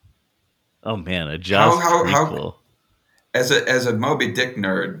 Oh man, a Jaws prequel. As a Moby Dick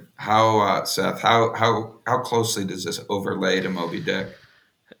nerd, Seth, how closely does this overlay to Moby Dick?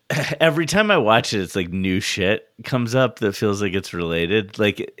 Every time I watch it, it's like new shit comes up that feels like it's related.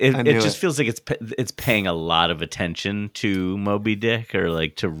 Like it just feels like it's paying a lot of attention to Moby Dick, or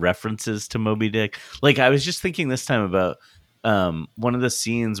like to references to Moby Dick. Like I was just thinking this time about one of the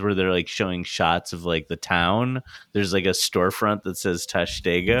scenes where they're like showing shots of like the town. There's like a storefront that says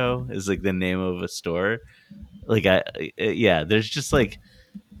Tashtego is like the name of a store. Like there's just like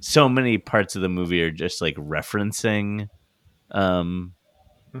so many parts of the movie are just like referencing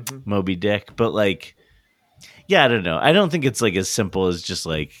Moby Dick, but like, I don't know. I don't think it's like as simple as just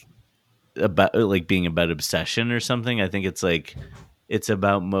like about like being about obsession or something. I think it's like it's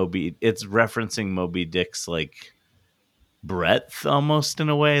about it's referencing Moby Dick's like breadth almost, in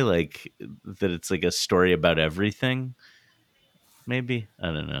a way, like that it's like a story about everything. Maybe, I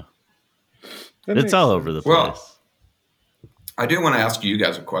don't know. It's all over the place. Well, I do want to ask you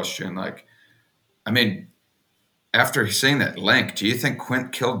guys a question. Like, I mean, after seeing that link, do you think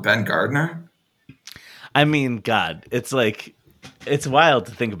Quint killed Ben Gardner? I mean, God, it's like, it's wild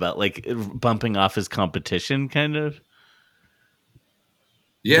to think about, like bumping off his competition, kind of.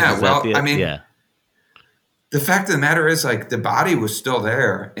 Yeah, I mean, the fact of the matter is, like, the body was still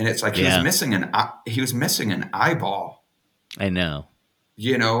there, and it's like he was missing an eyeball. I know.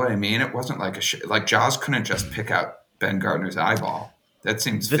 You know what I mean? It wasn't like like Jaws couldn't just pick out Ben Gardner's eyeball. That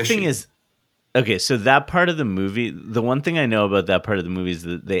seems fishy. The thing is, okay, so that part of the movie, the one thing I know about that part of the movie is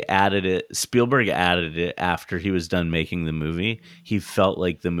that they added it, Spielberg added it after he was done making the movie. He felt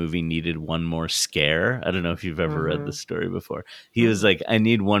like the movie needed one more scare. I don't know if you've ever read the story before. He was like, I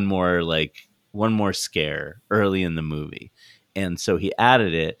need one more scare early in the movie. And so he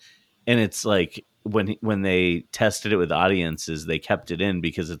added it, and it's like, when they tested it with audiences, they kept it in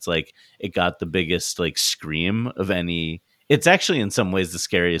because it's like it got the biggest like scream of any. It's actually in some ways the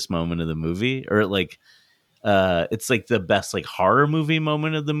scariest moment of the movie, or like it's like the best like horror movie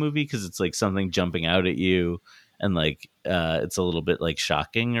moment of the movie because it's like something jumping out at you and like it's a little bit like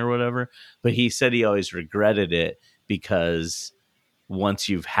shocking or whatever. But he said he always regretted it because once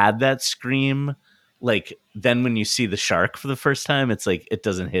you've had that scream, like then when you see the shark for the first time, it's like it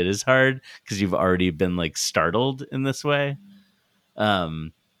doesn't hit as hard because you've already been like startled in this way.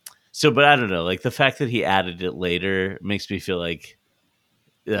 So, but I don't know, like the fact that he added it later makes me feel like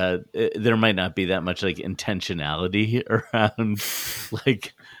there might not be that much like intentionality around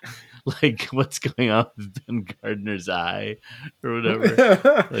like what's going on with Ben Gardner's eye or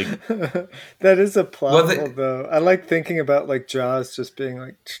whatever. Like that is a plot hole, though. I like thinking about like Jaws just being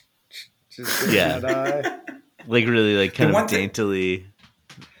like just that eye. Like really like kind of daintily.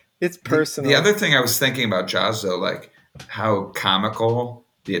 It's personal. The other thing I was thinking about Jaws though, like how comical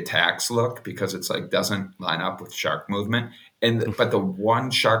the attacks look because it's like doesn't line up with shark movement. But the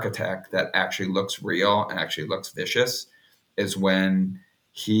one shark attack that actually looks real and actually looks vicious is when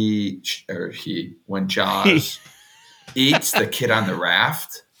when Jaws eats the kid on the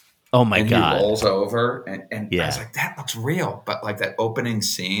raft. Oh my God. He rolls over and I was like, that looks real. But like that opening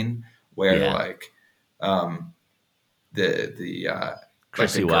scene where like the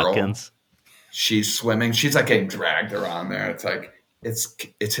Chrissy like the girl, Watkins, she's swimming, she's like getting dragged around there. It's like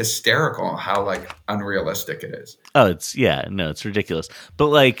it's hysterical how like unrealistic it is. Oh, it's ridiculous. But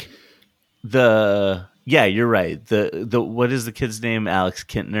like you're right. The what is the kid's name? Alex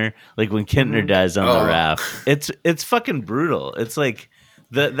Kintner. Like when Kintner dies on the raft, it's fucking brutal. It's like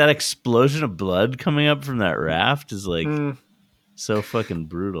that explosion of blood coming up from that raft is like so fucking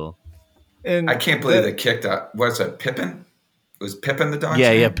brutal. And I can't believe they kicked out. Was it Pippin? Was Pippin the dog?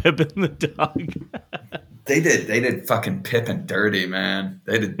 Yeah, Pippin the dog. They did fucking Pippin dirty, man.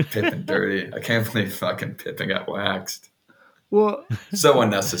 They did Pippin dirty. I can't believe fucking Pippin got waxed. Well, so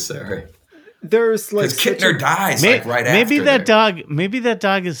unnecessary. There's like because Kintner dies like right maybe after. Maybe that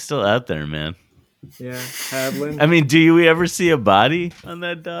dog is still out there, man. Yeah, Hadlin. I mean, do you ever see a body on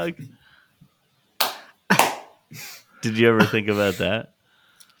that dog? Did you ever think about that?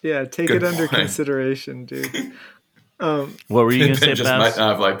 Yeah, take it under consideration, dude. What were you going to say, just might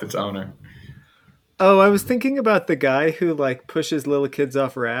not have liked its owner. Oh, I was thinking about the guy who like pushes little kids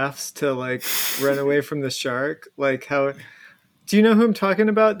off rafts to like run away from the shark. Like how, do you know who I'm talking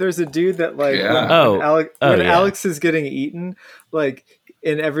about? There's a dude that like when Alex is getting eaten, like,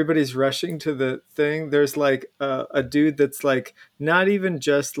 and everybody's rushing to the thing. There's like a dude that's like not even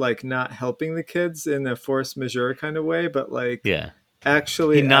just like not helping the kids in a force majeure kind of way, but like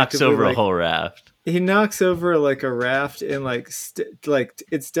actually he knocks over a whole raft. He knocks over like a raft in like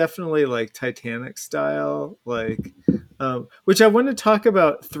it's definitely like Titanic style, like which I want to talk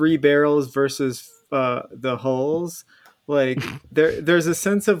about 3 barrels versus the hulls. Like there's a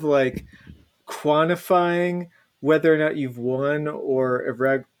sense of like quantifying whether or not you've won or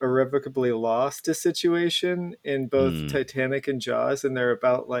irrevocably lost a situation in both Titanic and Jaws, and they're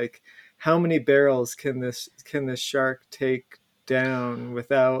about like how many barrels can this shark take down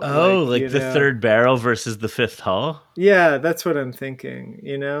without the 3rd barrel versus the 5th hull. Yeah, that's what I'm thinking.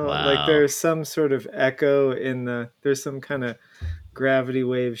 Like there's some sort of echo there's some kind of gravity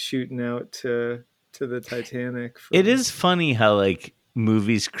wave shooting out to the Titanic. It is funny how like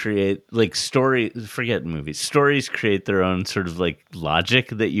movies create like stories create their own sort of like logic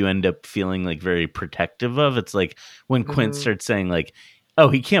that you end up feeling like very protective of. It's like when Quint starts saying like, oh,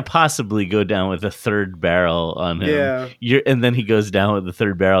 he can't possibly go down with a 3rd barrel on him. Yeah. And then he goes down with the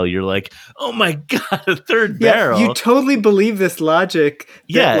 3rd barrel. You're like, oh my God, a 3rd barrel. You totally believe this logic.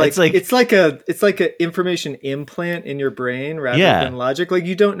 That, it's like a information implant in your brain rather than logic. Like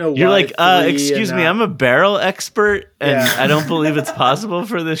you don't know why. You're like, excuse me, I'm a barrel expert and I don't believe it's possible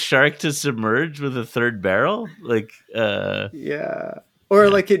for this shark to submerge with a 3rd barrel. Like, Or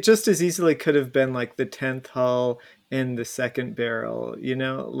like it just as easily could have been like the 10th hull in the 2nd barrel,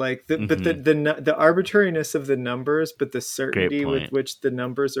 like but the arbitrariness of the numbers, but the certainty with which the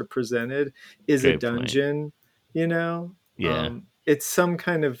numbers are presented is a dungeon, it's some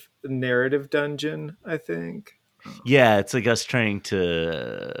kind of narrative dungeon, I think. Yeah, it's like us trying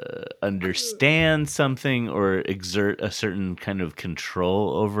to understand something or exert a certain kind of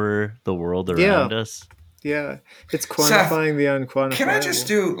control over the world around us. Yeah, it's quantifying the unquantifiable. Can I just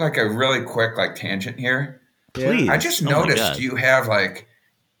do like a really quick like tangent here? Please. I just noticed you have like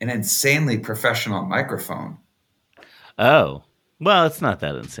an insanely professional microphone. Oh, well, it's not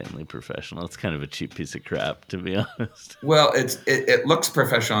that insanely professional. It's kind of a cheap piece of crap, to be honest. Well, it looks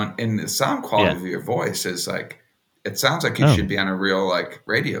professional, and the sound quality of your voice is like, it sounds like you should be on a real like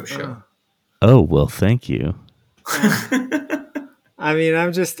radio show. Oh, well, thank you. I mean,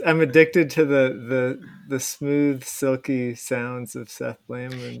 I'm addicted to the the smooth, silky sounds of Seth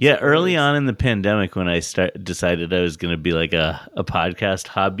Blandman's Yeah, early voice. on in the pandemic, when I decided I was going to be like a podcast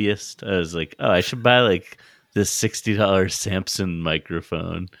hobbyist, I was like, oh, I should buy like this $60 Samson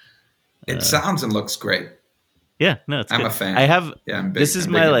microphone. It sounds and looks great. Yeah, no, it's I'm good. a fan. I have. Yeah, I'm big. This is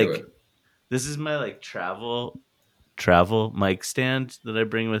I'm my big like. into it. This is my like travel mic stand that I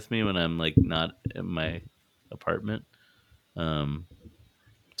bring with me when I'm like not in my apartment.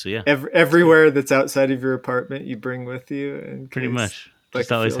 So yeah, Everywhere that's outside of your apartment, you bring with you, in pretty case, much. like,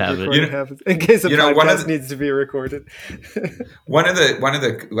 Just always field have it. recording happens, in case a podcast one of the- needs to be recorded. One of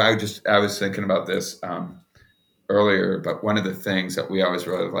the I was thinking about this earlier, but one of the things that we always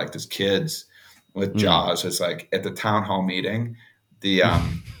really liked as kids with Jaws is like at the town hall meeting, the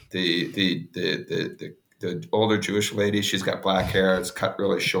older Jewish lady, she's got black hair, it's cut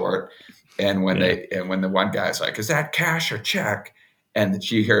really short, and when the one guy's like, "Is that cash or check?" and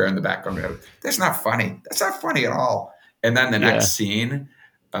you hear her in the background go, "That's not funny. That's not funny at all." And then the next scene,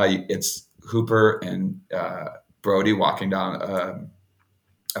 it's Hooper and Brody walking down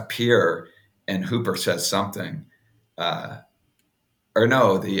a pier, and Hooper says something,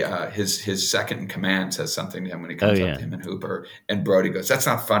 his second in command says something to him when he comes up to him and Hooper, and Brody goes, "That's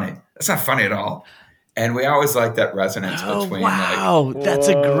not funny. That's not funny at all." And we always like that resonance between. Wow, that's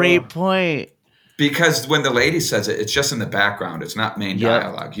a great point. Because when the lady says it, it's just in the background. It's not main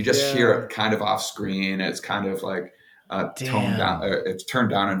dialogue. You just hear it kind of off screen. It's kind of like toned down. It's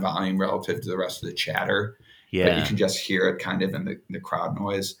turned down in volume relative to the rest of the chatter. Yeah, but you can just hear it kind of in the crowd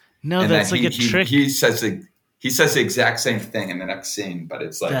noise. No, and that's like a trick. He says the exact same thing in the next scene, but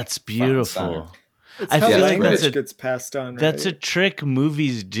it's like that's beautiful. It's I how feel like language gets passed on. That's a trick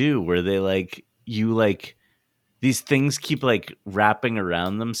movies do, where they these things keep like wrapping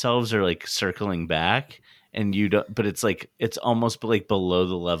around themselves or like circling back, and you don't. But it's like it's almost like below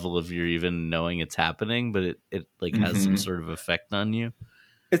the level of your even knowing it's happening, but it like has some sort of effect on you.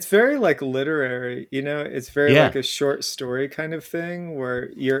 It's very like literary, it's very like a short story kind of thing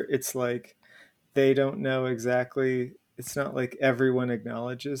where it's like they don't know exactly. It's not like everyone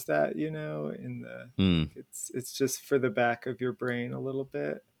acknowledges that, it's just for the back of your brain a little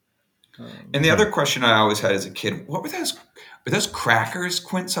bit. And the other question I always had as a kid, what were those crackers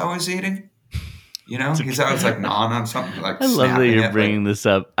Quint's always eating? He's always like gnawing on something. Like I love that you're bringing this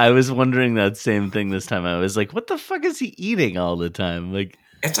up. I was wondering that same thing this time. I was like, what the fuck is he eating all the time? Like,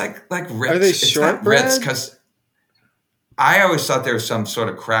 it's like Ritz. Are they it's not shortbread? Ritz because I always thought they were some sort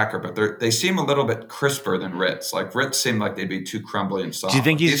of cracker, but they seem a little bit crisper than Ritz. Like Ritz seemed like they'd be too crumbly and soft. Do you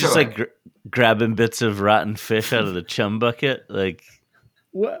think he's These just are grabbing bits of rotten fish out of the chum bucket? Like,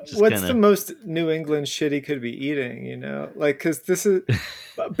 what's the most New England shit he could be eating? Like, because this is.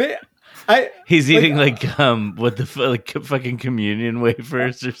 He's eating what the fucking communion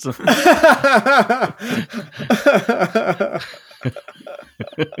wafers or something.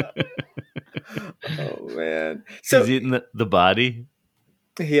 Oh man! So he's eating the body.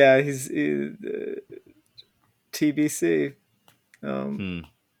 Yeah, he's TBC. And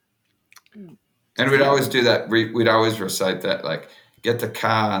we'd always do that. We'd always recite that, like, "Get the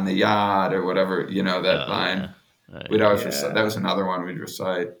car on the yard" or whatever. That line. Yeah. We'd always recite. That was another one we'd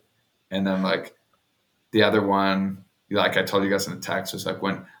recite. And then like the other one, like I told you guys in the text, was like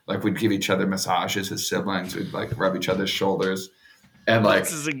when we'd give each other massages as siblings. We'd like rub each other's shoulders, and like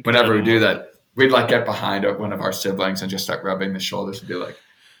whenever we do that, we'd like get behind one of our siblings and just start rubbing the shoulders and be like,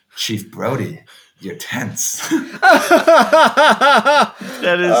 "Chief Brody, you're tense." That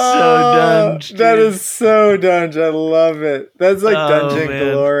is so Dunge. That is so Dunge. I love it. That's like Dungeon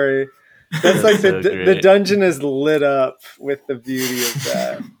glory. That's like the dungeon is lit up with the beauty of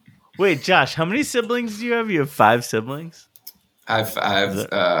that. Wait, Josh, how many siblings do you have? You have 5 siblings? I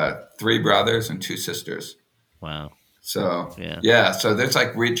have 3 brothers and 2 sisters. Wow. So so there's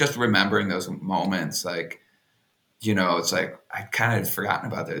like just remembering those moments, like, it's like I kind of had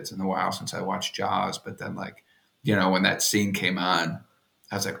forgotten about that. It's been a while since I watched Jaws, but then like, when that scene came on,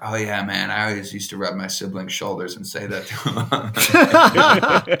 I was like, oh yeah, man, I always used to rub my siblings' shoulders and say that to them.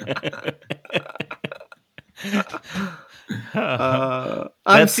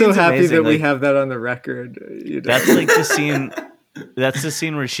 I'm so happy that we have that on the record. That's like the scene. That's the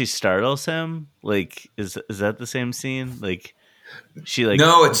scene where she startles him. Like, is that the same scene? Like, she like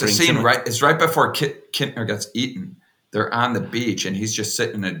no, it's a scene it's right before Kintner gets eaten. They're on the beach, and he's just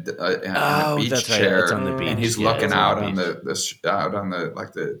sitting in a beach chair, right. It's on the beach. And he's looking out on the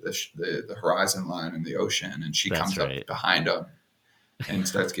horizon line in the ocean, and she comes up behind him and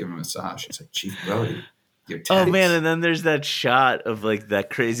starts giving him a massage. She's like, "Chief Brody, you're tense." Oh man! And then there's that shot of like that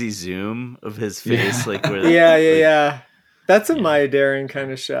crazy zoom of his face, like where yeah. That's a Maya Deren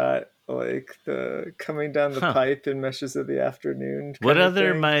kind of shot. like the coming down the pipe in Meshes of the Afternoon. What kind of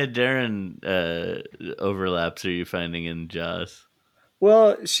other thing. Maya Deren overlaps are you finding in Jaws?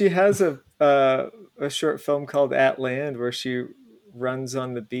 Well, she has a short film called At Land where she runs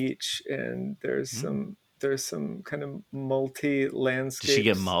on the beach, and there's some kind of multi-landscape. Did she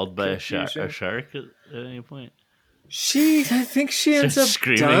get mauled by a confusion. shark at any point? I think she ends up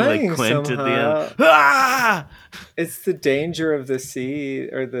Screaming dying like Quint somehow. at the end. Ah! It's the danger of the sea,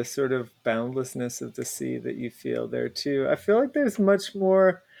 or the sort of boundlessness of the sea that you feel there too. I feel like there's much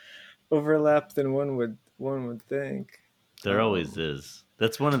more overlap than one would think. There always is.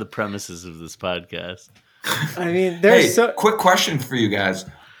 That's one of the premises of this podcast. I mean, there's quick question for you guys.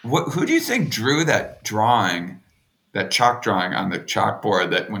 Who do you think drew that drawing, that chalk drawing on the chalkboard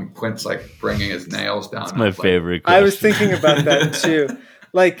that when Quint's like bringing his nails down? That's my favorite question. I was thinking about that too.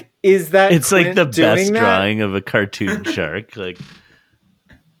 Like, is that it's Quint like the best that? drawing of a cartoon shark?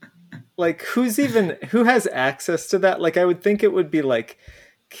 Like who has access to that? Like, I would think it would be like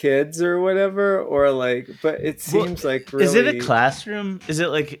kids or whatever, or like, but it seems like really... Is it a classroom? Is it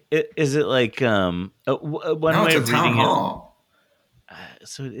like one way of reading hall. it?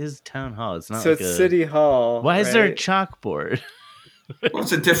 So it is town hall. It's not. So it's City Hall. Why is there a chalkboard? Well,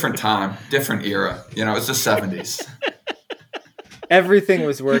 it's a different time, different era. It's the 70s. Everything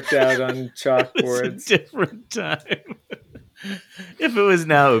was worked out on chalkboards. It's a different time. If it was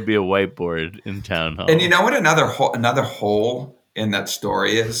now, it would be a whiteboard in town hall. And you know what? Another hole in that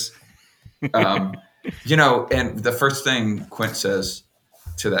story is, and the first thing Quint says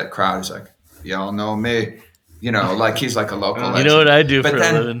to that crowd is like, "Y'all know me," like he's like a local legend. You know what I do for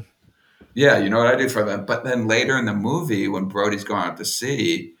a living? Yeah, you know what I do for them. But then later in the movie, when Brody's going out to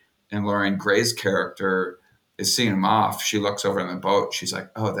sea, and Lorraine Gray's character is seeing him off, she looks over in the boat. She's like,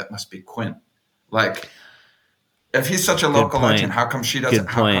 "Oh, that must be Quint." Like, if he's such a local legend, how come she doesn't?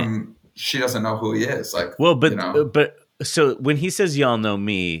 How come she doesn't know who he is? Like, well, but. So when he says y'all know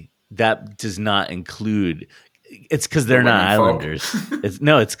me, that does not include. It's because they're not Islanders. It's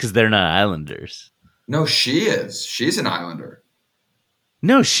because they're not Islanders. No, she is. She's an Islander.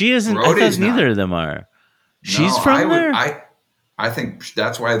 No, she isn't. Brody's I thought neither of them are. She's from there. I think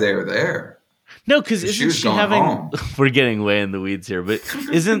that's why they were there. No, because isn't she having? Home. We're getting way in the weeds here, but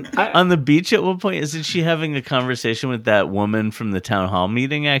isn't on the beach at one point? Isn't she having a conversation with that woman from the town hall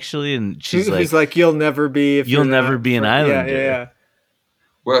meeting? Actually, and she's like, "You'll never be. You'll never be an Islander." Yeah.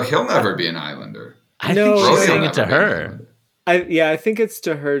 Well, he'll never be an Islander. I think she's saying it to her. I think it's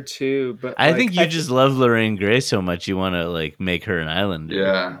to her too. But I think you just love Lorraine Gray so much you want to make her an Islander.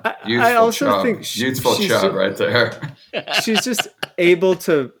 Yeah, I also think youthful chub right there. She's just able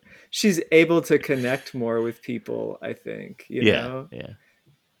to. She's able to connect more with people, I think. You know?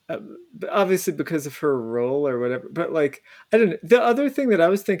 Obviously because of her role or whatever. But I don't know. The other thing that I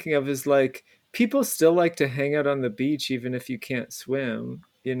was thinking of is people still like to hang out on the beach even if you can't swim.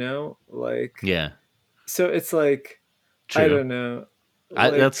 Yeah. So it's True. I don't know.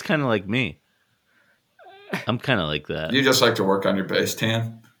 That's kind of like me. I'm kind of like that. You just like to work on your base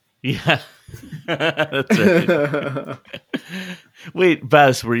tan. Yeah. That's right. Wait,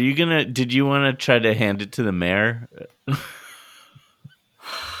 Baz, did you want to try to hand it to the mayor?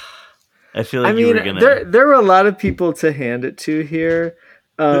 I feel like you were gonna. There were a lot of people to hand it to here.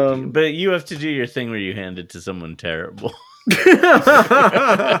 But you have to do your thing where you hand it to someone terrible.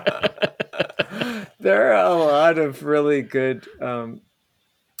 There are a lot of really good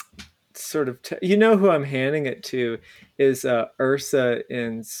sort of who I'm handing it to is Ursa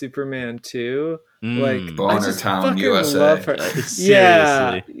in Superman 2. Boner Town, USA. Love her.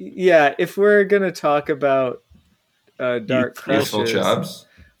 Yeah. If we're gonna talk about dark crushes,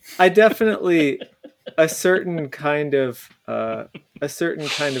 I definitely a certain kind of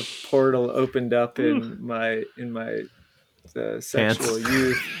portal opened up in my sexual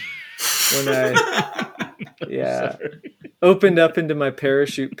youth when I opened up into my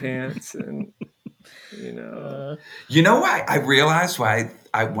parachute pants and why I realized why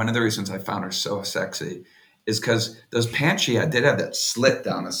one of the reasons I found her so sexy is because those pants she had did have that slit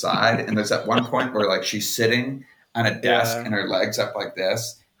down the side, and there's that one point where she's sitting on a desk and her legs up like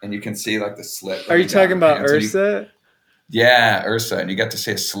this, and you can see the slit. Are you talking about Ursa? Yeah, Ursa, and you get to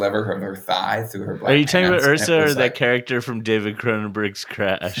see a sliver of her thigh through her black Are you talking pants, about Ursa or that character from David Cronenberg's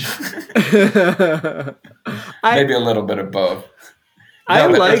Crash? Maybe a little bit of both.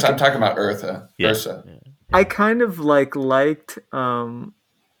 I'm talking about Ursa. Ursa. Yeah. I kind of liked.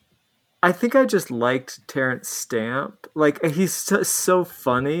 I think I just liked Terrence Stamp. He's so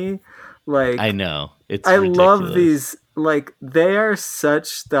funny. I know it's. I ridiculous. love these. They are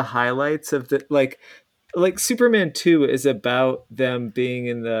such the highlights of the like Superman 2 is about them being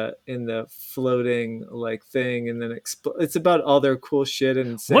in the floating like thing, and then it's about all their cool shit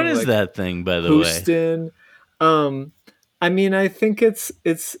and saying, What is like, that thing, by the way? Houston. I mean, I think it's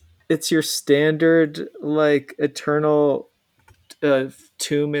your standard like eternal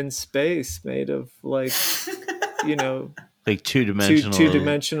tomb in space made of like like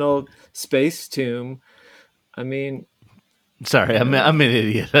two-dimensional space tomb. I mean, sorry, I'm an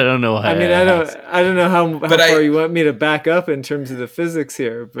idiot. I don't know why. I mean, I don't know how far you want me to back up in terms of the physics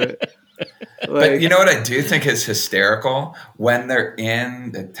here, but but you know what I do think is hysterical when they're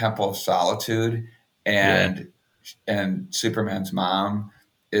in the Temple of Solitude and Superman's mom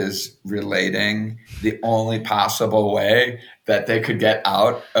is relating the only possible way that they could get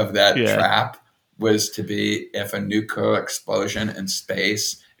out of that trap was to be if a nuclear explosion in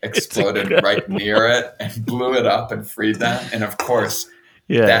space exploded right near it and blew it up and freed them. And of course,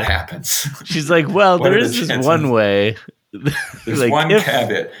 that happens. She's like, well, there is this one way. There's like, one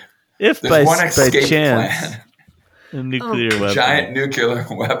caveat. If there's by escape chance plan. A nuclear weapon. Giant nuclear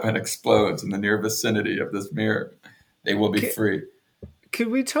weapon explodes in the near vicinity of this mirror, they will be free. Could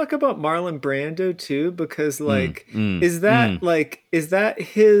we talk about Marlon Brando too? Because like, is that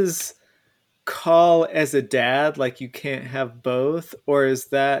his call as a dad? Like, you can't have both, or is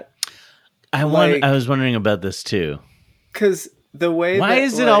that? I was wondering about this too. Because the way why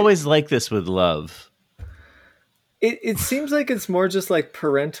is it always like this with love? It seems like it's more just like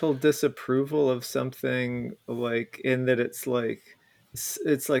parental disapproval of something, like in that it's like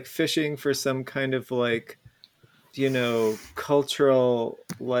fishing for some kind of like, cultural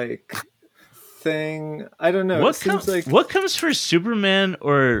like thing. I don't know. What comes for Superman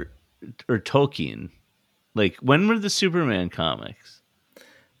or Tolkien? Like, when were the Superman comics?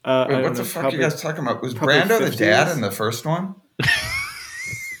 Wait, what the fuck are you guys talking about? Was Brando 50s? The dad in the first one?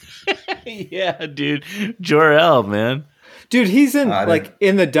 Yeah, dude. Jor-El, man. Dude, he's in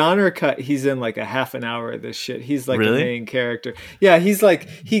in the Donner cut, he's in like a half an hour of this shit. He's like a main character. Yeah, he's like,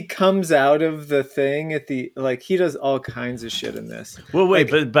 he comes out of the thing at the, like, he does all kinds of shit in this. Well, wait,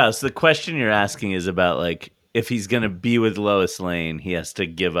 but Buzz, the question you're asking is about like, if he's going to be with Lois Lane, he has to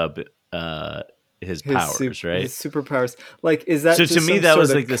give up his powers, right? His superpowers. Like, is that so? To me, that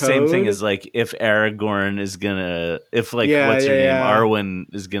was like the same thing as like if Aragorn is gonna, if like what's her name, Arwen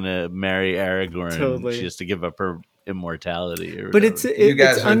is gonna marry Aragorn, totally. She has to give up her immortality. Or but you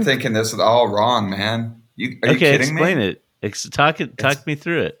guys are thinking this is all wrong, man. Are you kidding explain me? Talk me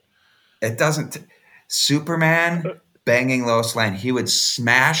through it. It doesn't. Superman banging Lois Lane, he would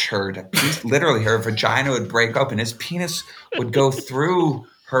smash her to pieces. Literally, her vagina would break open. His penis would go through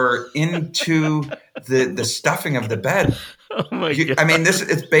her into the stuffing of the bed. Oh my God. I mean,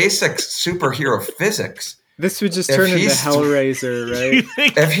 it's basic superhero physics. This would just turn into Hellraiser,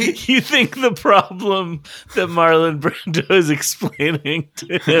 right? You think the problem that Marlon Brando is explaining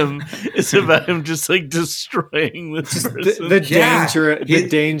to him is about him just like destroying this person? The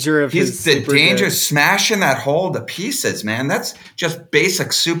danger of his danger smashing that hole to pieces, man. That's just basic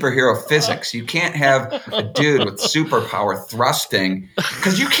superhero physics. You can't have a dude with superpower thrusting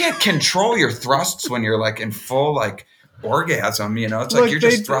because you can't control your thrusts when you're like in full like orgasm, it's like you're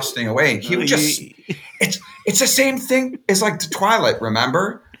just thrusting away. He would just it's the same thing as like the Twilight,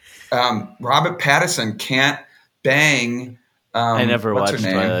 remember? Robert Pattinson can't bang I never watched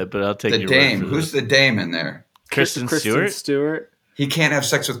Twilight, but I'll take the dame. Who's the dame in there? Kristen Stewart. He can't have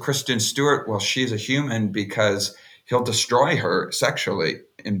sex with Kristen Stewart while she's a human because he'll destroy her sexually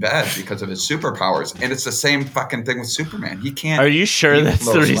in bed because of his superpowers. And it's the same fucking thing with Superman. He can't. Are you sure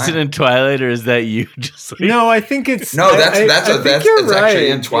that's the reason in Twilight, or is that you just like... No, I think it's it's right.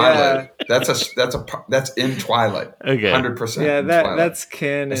 actually in Twilight. Yeah. That's in Twilight. Okay. 100%. Yeah, that's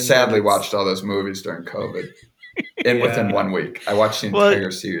canon. I sadly watched all those movies during COVID. And within 1 week. I watched the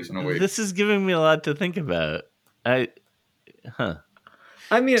entire series in a week. This is giving me a lot to think about. I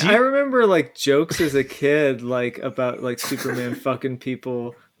mean, I remember like jokes as a kid, like about like Superman fucking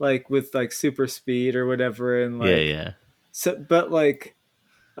people, like with like super speed or whatever, and like So, but like,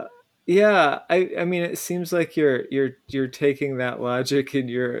 I mean, it seems like you're taking that logic and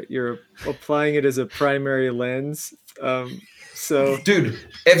you're applying it as a primary lens. So, dude,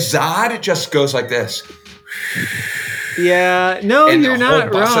 if Zod just goes like this. Yeah, no, and you're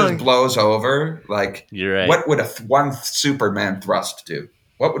not wrong. Blows over. Like, you're right. What would one Superman thrust do?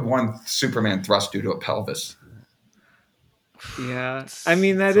 What would one Superman thrust do to a pelvis? Yeah, I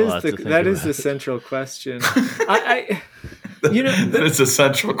mean that is the central question. That is the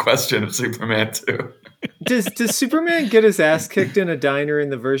central question of Superman 2. Does Superman get his ass kicked in a diner in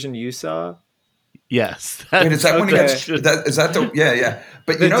the version you saw? Yes. Wait, is that when he gets? Is that the? Yeah.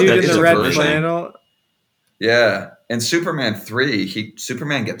 But the dude in the red flannel. Yeah, in Superman 3,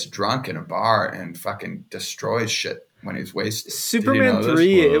 Superman gets drunk in a bar and fucking destroys shit when he's wasted. Did you Superman know this?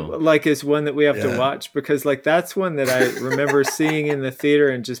 3 Whoa. like is one that we have to Yeah. watch because like that's one that I remember seeing in the theater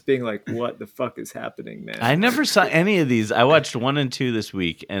and just being like, what the fuck is happening, man? I never saw any of these. I watched 1 and 2 this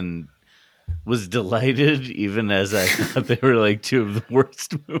week and was delighted, even as I thought they were like 2 of the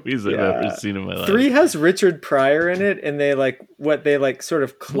worst movies I've ever seen in my life. 3 has Richard Pryor in it, and they sort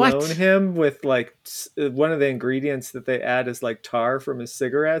of clone What? him with like one of the ingredients that they add is like tar from his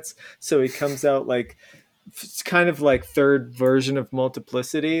cigarettes, so he comes out like it's kind of like third version of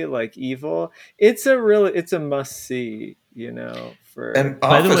Multiplicity, like evil. It's a must see, for And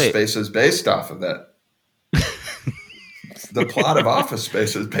By the Office way- Space is based off of that. The plot of Office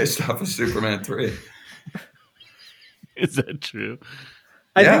Space is based off of Superman 3. Is that true?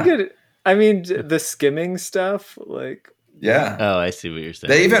 Yeah. I mean, the skimming stuff, like Yeah. Oh, I see what you're saying.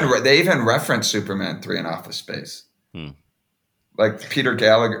 They even reference Superman 3 in Office Space. Hmm. Like Peter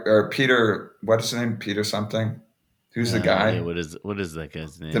Gallagher or Peter, what is his name? Peter something. Who's the guy? Yeah, what is that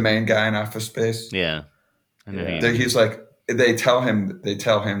guy's name? The main guy in Office Space. Yeah, I know. Yeah. who you mean. He's like they tell him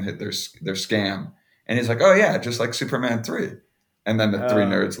that they're scam, and he's like, oh yeah, just like Superman 3. And then the three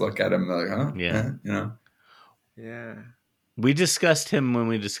nerds look at him and they're like, huh? Yeah. yeah. We discussed him when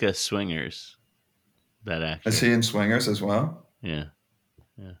we discussed Swingers. That actor. Is he in Swingers as well? Yeah.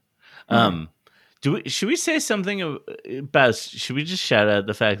 Should we say something about? Should we just shout out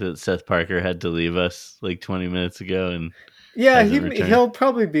the fact that Seth Parker had to leave us like 20 minutes ago? And Yeah, hasn't returned? he'll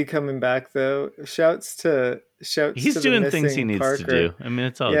probably be coming back though. Shouts to he's to the doing things missing he needs Parker. to do. I mean,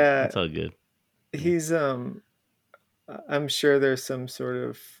 it's all good. He's I'm sure there's some sort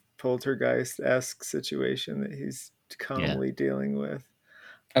of poltergeist-esque situation that he's calmly dealing with.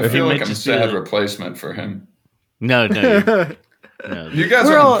 I Or he feel might like I'm a just be sad like- replacement for him. No, no. You guys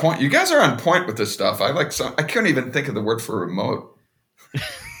We're are all- on point. You guys are on point with this stuff. I couldn't even think of the word for remote.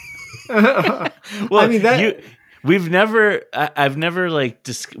 Well, I mean that. We've never. I've never like.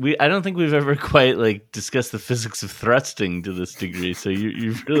 I don't think we've ever quite like discussed the physics of thrusting to this degree. So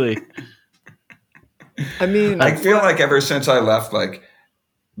you've really. I mean, I feel like ever since I left, like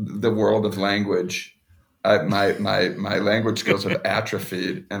the world of language, my language skills have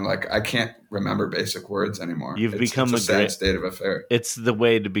atrophied, and like I can't remember basic words anymore. You've become it's a sad state of affair. It's the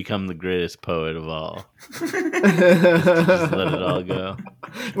way to become the greatest poet of all. Just let it all go.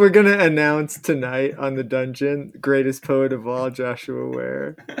 we're gonna announce tonight on the dungeon, greatest poet of all, Joshua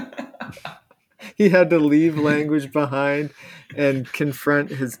Ware. He had to leave language behind and confront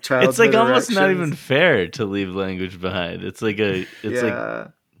his childhood. It's like almost not erections. even fair to leave language behind. It's like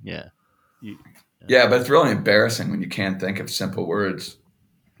Yeah. Yeah, but it's really embarrassing when you can't think of simple words.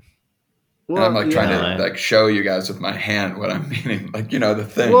 Well, And I'm like trying yeah. to like show you guys with my hand what I'm meaning. Like, the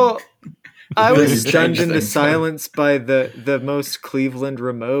thing. Well, I Really was stunned strange into thing. silence by the most Cleveland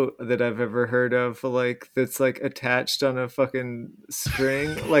remote that I've ever heard of. Like that's like attached on a fucking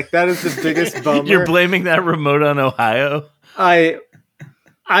string. Like that is the biggest bummer. You're blaming that remote on Ohio? I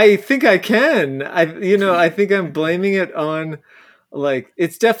think I can. I think I'm blaming it on like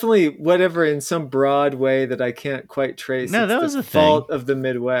it's definitely whatever in some broad way that I can't quite trace. No, It's that the was a fault of the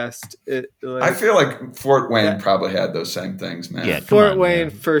Midwest. I feel like Fort Wayne Yeah. probably had those same things, man. Yeah. Come Fort on, Wayne man.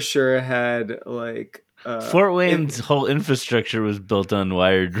 for sure had like Fort Wayne's whole infrastructure was built on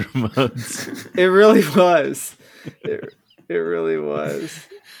wired remotes. It really was. It really was.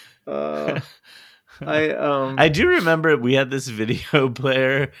 I do remember we had this video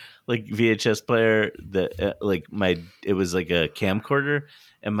player, like VHS player that it was like a camcorder,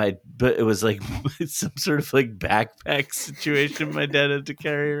 but it was like some sort of like backpack situation my dad had to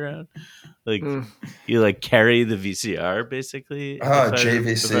carry around. Like you like carry the VCR basically.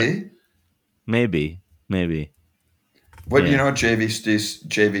 JVC? Maybe. What Yeah. you know what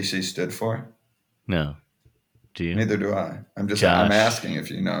JVC stood for? No. Do you? Neither do I. I'm Josh. asking if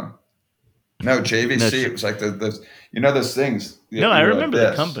you know. No, JVC. No, it was like those those things. No, I you were remember like the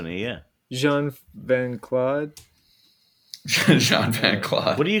this. company, yeah. Jean Van Claude. Jean Van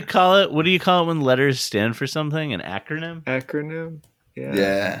Claude. What do you call it? What do you call it when letters stand for something? An acronym? Acronym.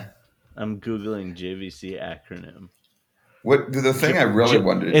 Yeah. I'm Googling JVC acronym. What the thing I really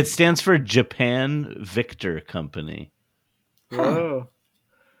wondered? It stands for Japan Victor Company. Whoa.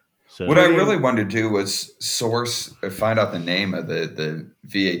 So What I really wanted to do was find out the name of the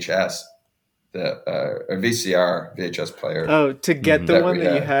VHS, the VCR VHS player. Oh, to get the That one we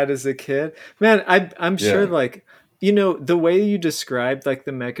that you had. had as a kid, man. I'm sure, Yeah. like the way you described like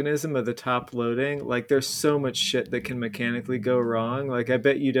the mechanism of the top loading, like there's so much shit that can mechanically go wrong. Like I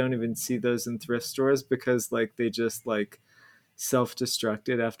bet you don't even see those in thrift stores because like they just like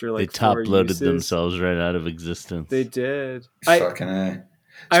self-destructed after They like top 4 loaded uses. themselves right out of existence. They did. Fucking A.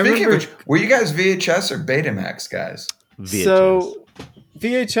 I Speaking remember, of which, were you guys VHS or Betamax guys? VHS. so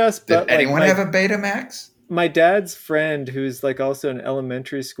VHS, Did but like anyone have a Betamax? my dad's friend, who's like also an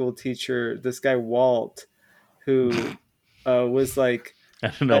elementary school teacher, this guy Walt, who was like I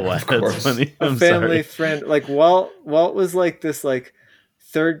don't know why Of that's course. funny. a I'm family sorry. friend. Like Walt was like this like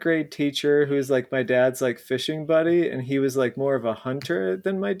third grade teacher who's like my dad's like fishing buddy, and he was like more of a hunter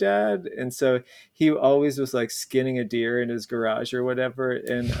than my dad, and so he always was like skinning a deer in his garage or whatever.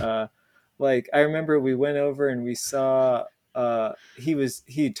 And like I remember we went over and we saw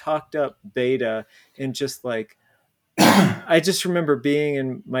he talked up Beta, and just like I just remember being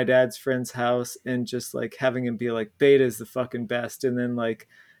in my dad's friend's house and just like having him be like, Beta is the fucking best. And then like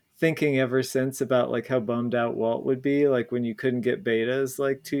thinking ever since about like how bummed out Walt would be like when you couldn't get betas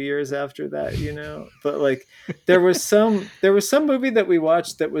like 2 years after that, you know? But like there was some movie that we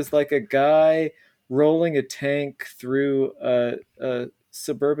watched that was like a guy rolling a tank through a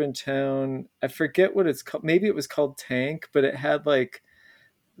suburban town. I forget what it's called. Maybe it was called Tank, but it had like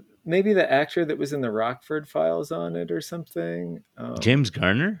maybe the actor that was in the Rockford Files on it or something. James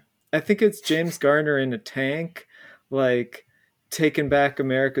Garner? I think it's James Garner in a tank, like taking back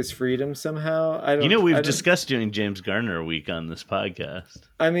America's freedom somehow. We've discussed doing James Garner a week on this podcast.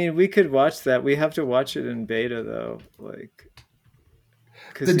 I mean, we could watch that. We have to watch it in beta though. Like,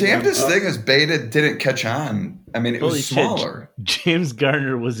 The damnedest thing is Beta didn't catch on. I mean, it Holy was smaller. shit, James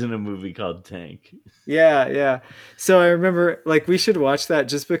Garner was in a movie called Tank. Yeah. So I remember like we should watch that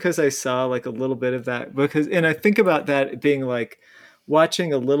just because I saw like a little bit of that, and I think about that being like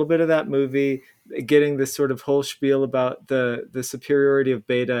watching a little bit of that movie, getting this sort of whole spiel about the superiority of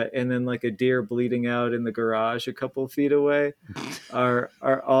Beta, and then like a deer bleeding out in the garage a couple feet away are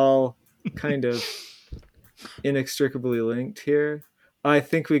all kind of inextricably linked here. I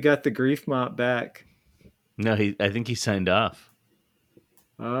think we got the grief mop back. No, I think he signed off.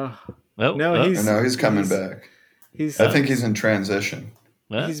 No, he's coming back. I think he's in transition.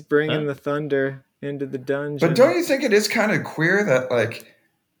 He's bringing the thunder into the dungeon. But don't you think it is kind of queer that like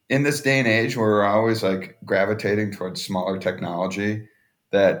in this day and age where we're always like gravitating towards smaller technology,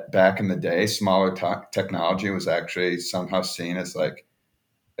 that back in the day, smaller technology was actually somehow seen as like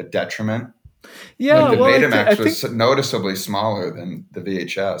a detriment? Yeah, like the Betamax was noticeably smaller than the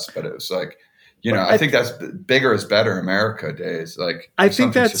VHS, but it was like, I think that's bigger is better America days. Like, I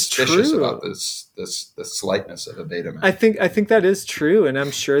think that's suspicious true about the slightness of a Betamax. I think that is true, and I'm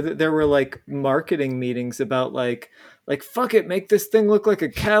sure that there were like marketing meetings about like fuck it, make this thing look like a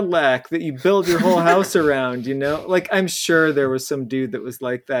Cadillac that you build your whole house around, Like I'm sure there was some dude that was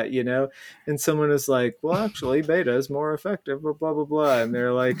like that, and someone was like, well, actually Beta is more effective, blah blah blah, and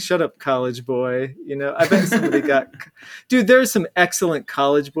they're like, shut up, college boy, I bet somebody dude, there's some excellent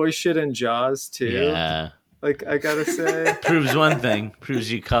college boy shit in Jaws too. Yeah. Like I gotta say, proves one thing.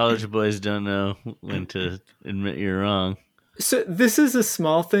 Proves you college boys don't know when to admit you're wrong. So this is a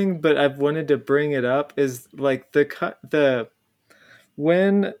small thing, but I've wanted to bring it up. Is like the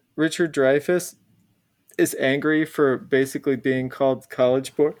when Richard Dreyfuss is angry for basically being called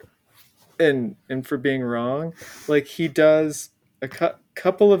college boy, and for being wrong, like he does a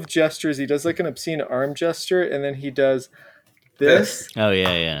couple of gestures. He does like an obscene arm gesture, and then he does this. Oh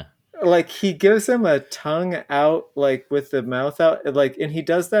yeah. Like he gives him a tongue out, like with the mouth out, like, and he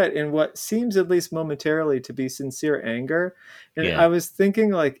does that in what seems at least momentarily to be sincere anger. And I was thinking,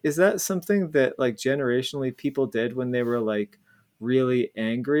 like, is that something that like generationally people did when they were like really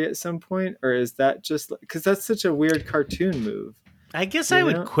angry at some point, or is that just because that's such a weird cartoon move? I guess I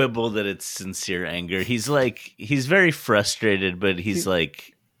would quibble that it's sincere anger. He's very frustrated, but he's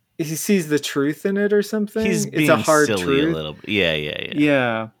like. He sees the truth in it or something. It's a hard silly truth. A little bit. Yeah.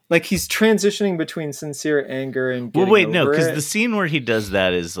 Yeah. Like he's transitioning between sincere anger and getting because the scene where he does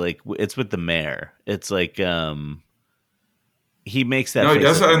that is like it's with the mayor. It's like he makes that. No, he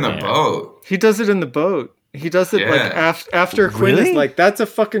does that in the boat. He does it in the boat. He does it like after Quinn is like, "That's a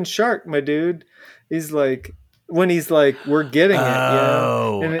fucking shark, my dude." He's like, when he's like, "We're getting it."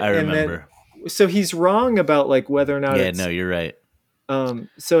 Oh, I remember. So he's wrong about like whether or not. Yeah, no, you're right.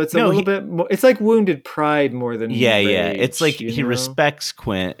 So it's a little bit more, it's like wounded pride more than rage, It's like he respects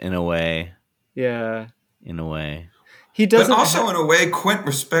Quint in a way. Yeah. In a way. He doesn't. But also in a way, Quint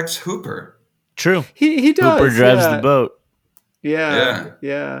respects Hooper. True. He does. Hooper drives the boat.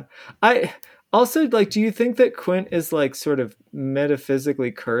 Yeah. I also like, do you think that Quint is like sort of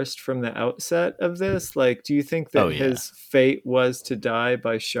metaphysically cursed from the outset of this? Like, do you think that his fate was to die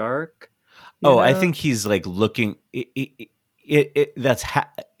by shark? I think he's like looking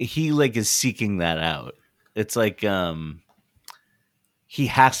he like is seeking that out. It's like he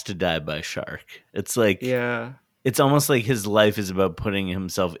has to die by shark. It's like, Yeah. it's almost like his life is about putting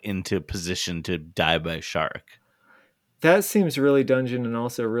himself into a position to die by shark. That seems really Dungeon and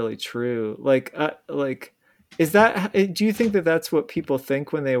also really true. Like, is that? Do you think that that's what people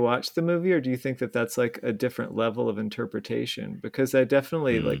think when they watch the movie, or do you think that that's like a different level of interpretation? Because I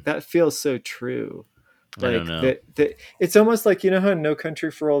definitely like that feels so true. Like I don't know. that it's almost like, you know how in No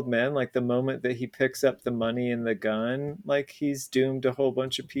Country for Old Men, like the moment that he picks up the money and the gun, like he's doomed a whole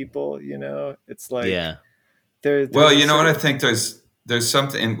bunch of people. You know, it's like Yeah. Well, you know what I think there's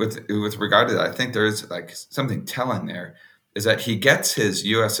something with regard to that. I think there's like something telling there is that he gets his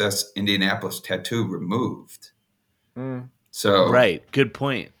USS Indianapolis tattoo removed. So Right. Good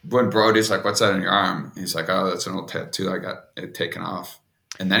point. when Brody's like, "What's that on your arm?" He's like, "Oh, that's an old tattoo. I got it taken off."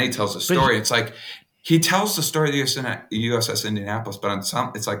 And then he tells the story. It's like he tells the story of the USS Indianapolis, but on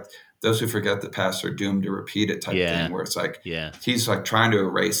some, it's like those who forget the past are doomed to repeat it type thing. Where it's like he's like trying to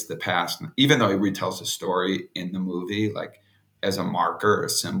erase the past, even though he retells the story in the movie, like as a marker, a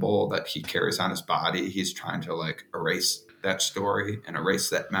symbol that he carries on his body. He's trying to like erase that story and erase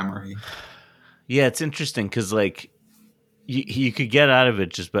that memory. Yeah, it's interesting because like you could get out of it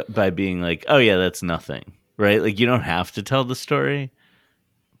just by being like, oh yeah, that's nothing, right? Like you don't have to tell the story,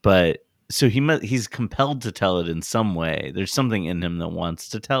 but so he's compelled to tell it in some way. There's something in him that wants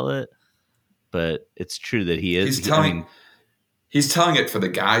to tell it, but it's true that he is. He's telling it for the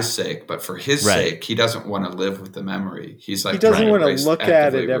guy's sake, but for his sake, he doesn't want to live with the memory. He's like he doesn't want to look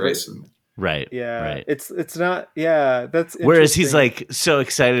at it ever. Right. Yeah. Right. It's not. Yeah. That's whereas he's like so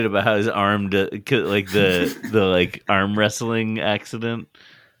excited about how his arm, like the like arm wrestling accident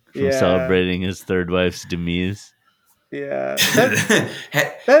from celebrating his third wife's demise. Yeah.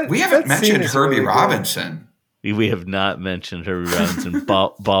 We haven't mentioned Herbie really Robinson. We have not mentioned Herbie Robinson,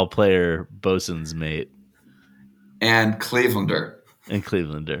 ball player, bosun's mate. And Clevelander.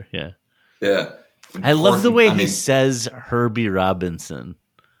 Yeah. Yeah. I love the way he says Herbie Robinson.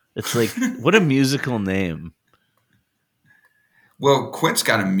 It's like, what a musical name. Well, Quint's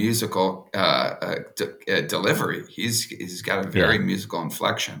got a musical delivery. He's got a very musical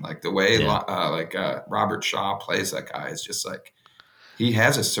inflection. Like the way Robert Shaw plays that guy is just like, he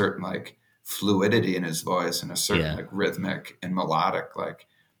has a certain like fluidity in his voice and a certain like rhythmic and melodic like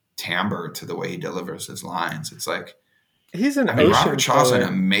timbre to the way he delivers his lines. It's like, he's an Robert Shaw's an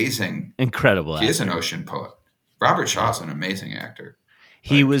amazing, incredible actor. He is an ocean poet. Robert Shaw's an amazing actor.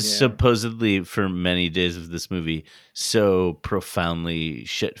 He was supposedly, for many days of this movie, so profoundly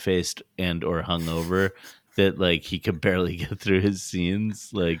shit-faced and or hungover that like he could barely get through his scenes.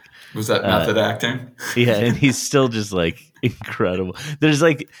 Like, was that method acting? Yeah, and he's still just like incredible. There's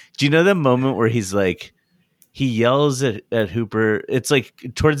like, do you know the moment where he's like, he yells at Hooper? It's like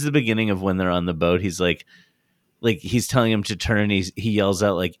towards the beginning of when they're on the boat. He's like he's telling him to turn. He yells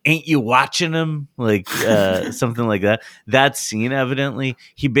out like, "Ain't you watching him?" Like something like that. That scene, evidently,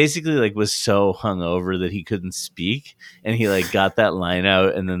 he basically like was so hungover that he couldn't speak, and he like got that line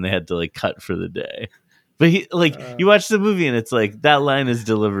out, and then they had to like cut for the day. But he like you watch the movie, and it's like that line is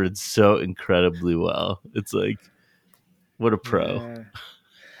delivered so incredibly well. It's like, what a pro. Yeah.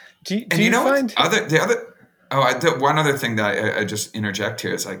 Do you find one other thing that I just interject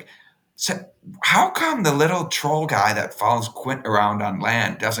here is like, so how come the little troll guy that follows Quint around on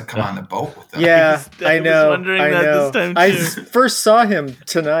land doesn't come on the boat with them? Yeah, I know. This time I first saw him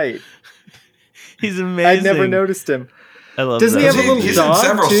tonight. He's amazing. I never noticed him. I love Doesn't that. he have a little He's dog in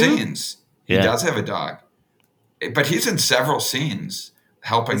several too? scenes. He does have a dog. But he's in several scenes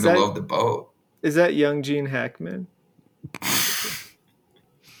helping to load the boat. Is that young Gene Hackman?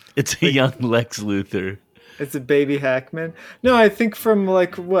 It's a young Lex Luthor. It's a baby Hackman. No, I think from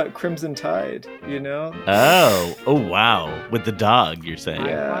like what, Crimson Tide, you know? Oh wow, with the dog, you're saying?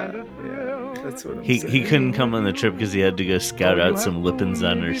 Yeah. That's what I'm saying. He couldn't come on the trip because he had to go scout out some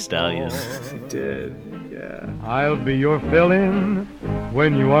Lippinzahner stallions. He did, yeah. I'll be your fill-in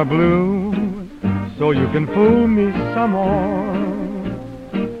when you are blue, so you can fool me some more.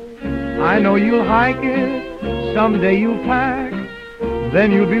 I know you'll hike it, someday you'll pack,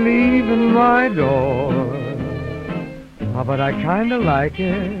 then you'll be leaving my door. But I kinda like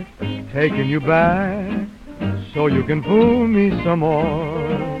it, taking you back, so you can fool me some more.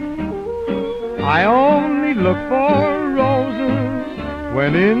 I only look for roses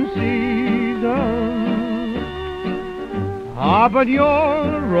when in season. But you're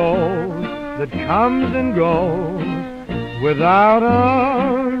a rose that comes and goes without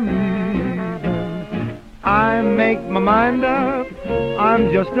a reason. I make my mind up,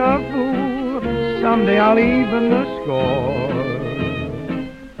 I'm just a fool. Someday I'll even the score,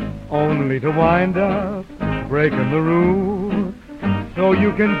 only to wind up breaking the rule. so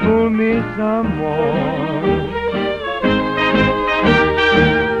you can fool me some more.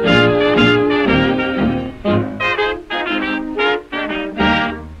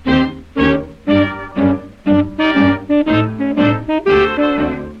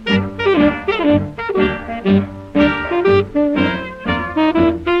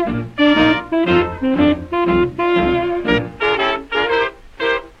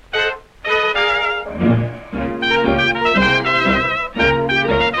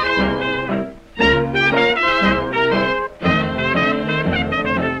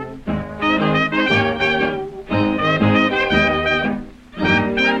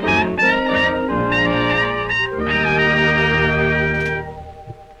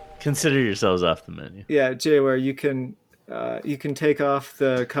 Consider yourselves off the menu. Yeah, Jay, where you can take off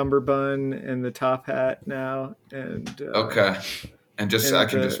the cummerbund and the top hat now, and Okay. And just I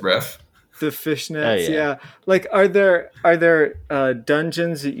can just riff. the fishnets. Oh, yeah. Yeah. Like, are there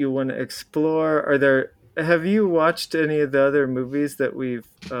dungeons that you want to explore? Have you watched any of the other movies that we've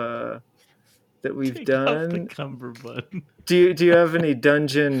Take off the done? cummerbund. Do you have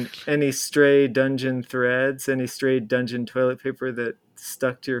any stray dungeon threads, any stray dungeon toilet paper that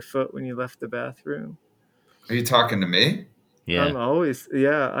stuck to your foot when you left the bathroom? Are you talking to me? Yeah. I'm always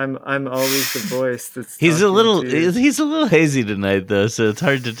the voice that's He's a talking little to you. he's a little hazy tonight though, so it's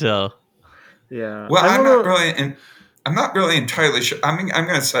hard to tell. Yeah. Well, I'm I'm not really entirely sure. I mean, I'm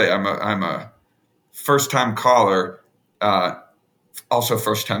going to say I'm a first time caller, also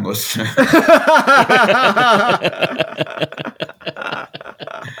first time listener.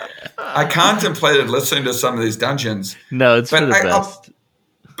 I contemplated listening to some of these dungeons. No, it's for the best.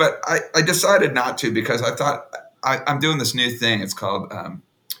 But I decided not to because I thought I'm doing this new thing. It's called, I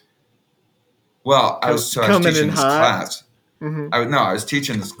was Coming teaching in this hot. class. Mhm. I was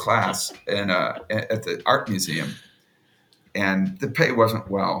teaching this class at the art museum, and the pay wasn't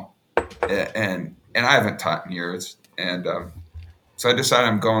well, and I haven't taught in years, and so I decided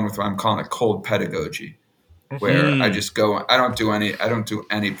I'm going with what I'm calling a cold pedagogy, where I just go. I don't do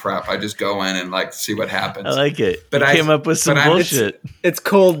any prep. I just go in and like see what happens. I like it. But you I came up with some bullshit. It's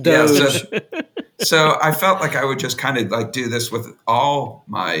cold Yeah, doge. so I felt like I would just kind of like do this with all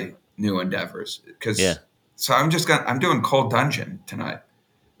my new endeavors because. Yeah. So I'm doing Cold Dungeon tonight.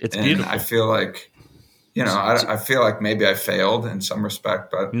 It's and beautiful. I feel like, I feel like maybe I failed in some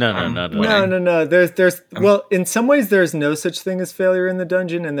respect, but No. No. There's well, in some ways, there's no such thing as failure in the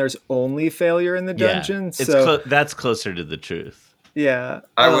dungeon, and there's only failure in the dungeon. It's So that's closer to the truth. yeah,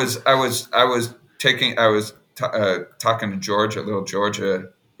 I was talking to Georgia, little Georgia,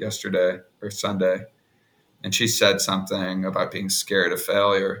 yesterday or Sunday, and she said something about being scared of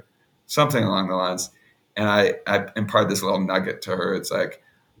failure, something along the lines. And I imparted this little nugget to her. It's like,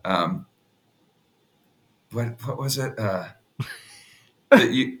 what was it?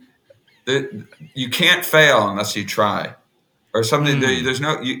 That you can't fail unless you try, or something. There's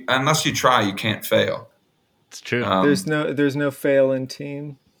no unless you try, you can't fail. It's true. there's no fail in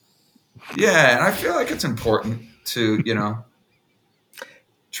team. Yeah, and I feel like it's important to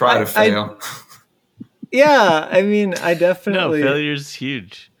try to fail. Yeah, I mean, I definitely failure's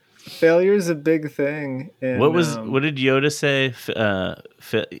huge. Failure's a big thing. And, What did Yoda say?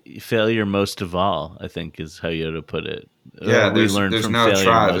 Failure most of all, I think, is how Yoda put it. Yeah, We there's learned from no failure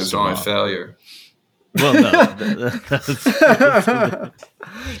try. most There's of only all. failure. Well, no.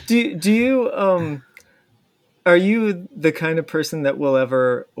 do you are you the kind of person that will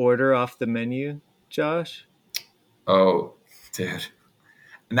ever order off the menu, Josh? Oh, dude,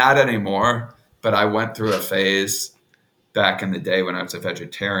 not anymore. But I went through a phase back in the day when I was a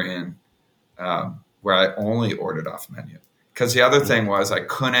vegetarian, where I only ordered off menu. Because the other thing was I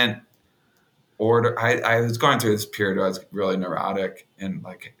couldn't order. I was going through this period where I was really neurotic and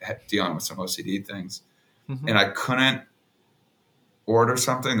like dealing with some OCD things, and I couldn't order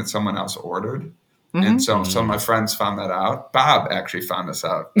something that someone else ordered. And so some of my friends found that out. Bob actually found this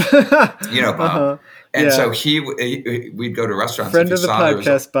out. You know Bob. And Yeah. so we'd go to restaurants. Friend if of he the saw there was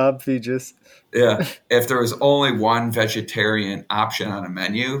podcast, Bob Fegis. Yeah. If there was only one vegetarian option on a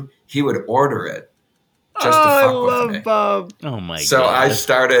menu, he would order it just to I fuck love with me. Bob. Oh my god! So I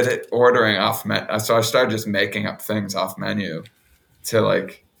started ordering off menu. So I started just making up things off menu to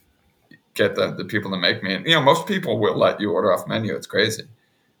like get the people to make me. And, most people will let you order off menu. It's crazy.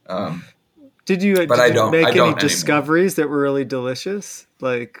 Did you But I make don't any anymore. discoveries that were really delicious? No,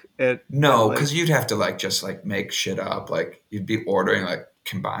 like- because you'd have to just make shit up. Like you'd be ordering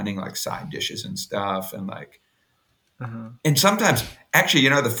combining side dishes and stuff, and and sometimes actually,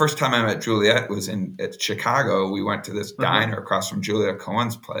 the first time I met Juliet was at Chicago. We went to this diner across from Juliet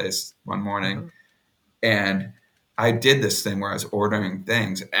Cohen's place one morning, and I did this thing where I was ordering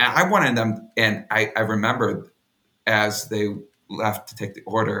things, and I wanted them. And I remember as they left to take the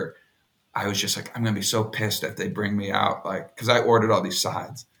order, I was just like, I'm gonna be so pissed if they bring me out like, because I ordered all these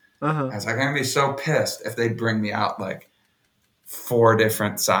sides. Uh-huh. I was like, I'm gonna be so pissed if they bring me out like 4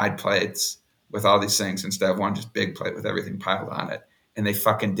 different side plates with all these things instead of one just big plate with everything piled on it. And they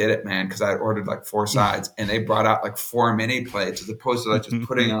fucking did it, man, because I had ordered like 4 sides and they brought out like 4 mini plates as opposed to like just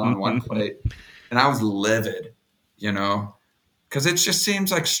putting it on one plate. And I was livid, you know, because it just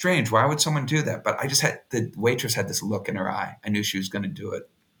seems like strange. Why would someone do that? But I just had, the waitress had this look in her eye. I knew she was going to do it.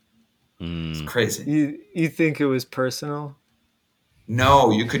 It's crazy. You think it was personal? No,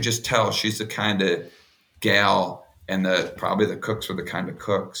 you could just tell she's the kind of gal, and probably the cooks were the kind of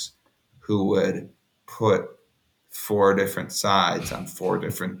cooks who would put 4 different sides on 4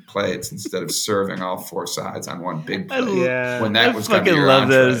 different plates instead of serving all 4 sides on one big plate. Yeah. When that I was going to be fucking your love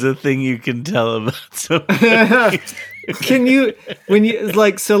entree. that as a thing you can tell about. So Can you, when you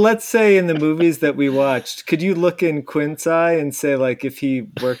like, so let's say in the movies that we watched, could you look in Quint's eye and say, like, if he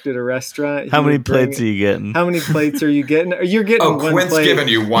worked at a restaurant, how many plates are you getting? How many plates are you getting? You're getting Oh, one Quint's plate. giving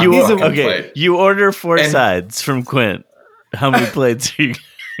you one You fucking okay? plate. You order 4 And- sides from Quint. How many plates are you?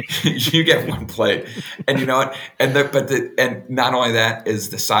 You get one plate, and you know what? And and not only that is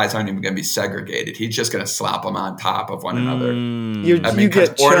the sides aren't even going to be segregated. He's just going to slap them on top of one another. You I mean, because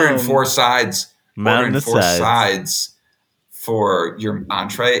get ordering chum. 4 sides, Mountain ordering of 4 sides. sides for your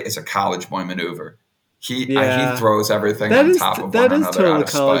entree is a college boy maneuver. He Yeah. throws everything That on is top of that one is another total out of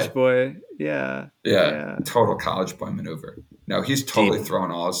college spite. boy. Yeah. Yeah, total college boy maneuver. No, he's totally Deep.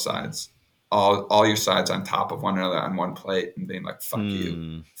 throwing all his sides, all your sides on top of one another on one plate, and being like, "Fuck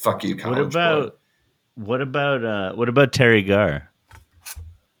you, fuck you, college boy." What about Terry Garr?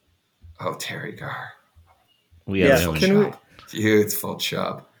 Oh, Terry Garr, We Yeah, have can we- youthful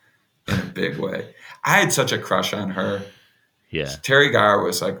chub, in a big way. I had such a crush on her. yeah. Terry Garr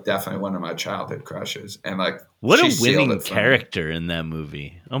was like definitely one of my childhood crushes, and like What she a sealed winning it for me. character in that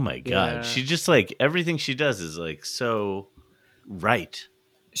movie. Oh my god. Yeah. She just like everything she does is like so right.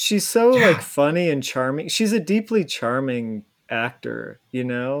 She's so Yeah. like funny and charming. She's a deeply charming actor, you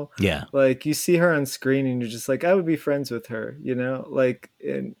know? Yeah. Like you see her on screen and you're just like, I would be friends with her, you know? Like,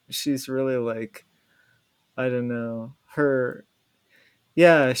 and she's really like, I don't know,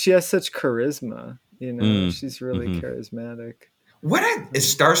 she has such charisma, you know? She's really charismatic. What a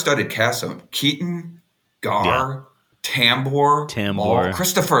star-studded cast of Keaton, Garr, Tambor, Maul,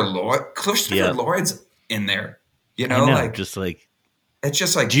 Christopher Lloyd. Christopher Lloyd's in there. You know, like just like it's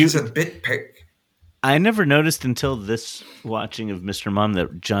just like he's a bit. I never noticed until this watching of Mr. Mom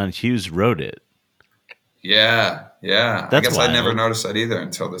that John Hughes wrote it. Yeah. I That's guess I never wild. noticed that either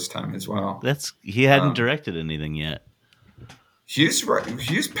until this time as well. He hadn't directed anything yet. Hughes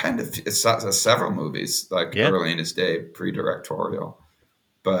penned several movies like early in his day, pre-directorial,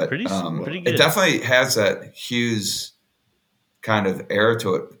 but Pretty good. it definitely has that Hughes kind of air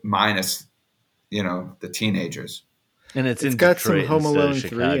to it, minus the teenagers. And it's It's in got some Detroit Home instead of Alone 3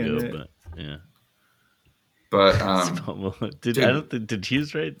 Chicago, in it. but yeah. But did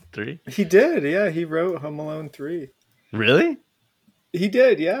Hughes write 3? He did, yeah. He wrote Home Alone 3. Really? He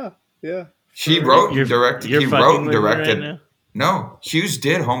did, yeah. he wrote and directed. You're He fucking wrote and with me right directed. now? No, Hughes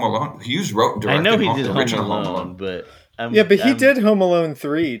did Home Alone. Hughes wrote and I directed. know he did the Home original Alone, but he did Home Alone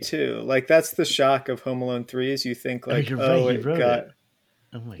 3 too. Like that's the shock of Home Alone 3 is you think like, you're right, he it wrote got it.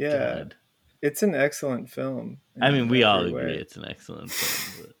 Oh my Yeah. god! it's an excellent film. I mean, we all every agree way. it's an excellent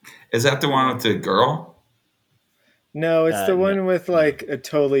film. But Is that the one with the girl? No, it's the no. one with like a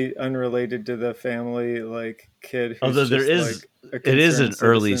totally unrelated to the family like kid. Who's Although there just, is, like, a it is an concerned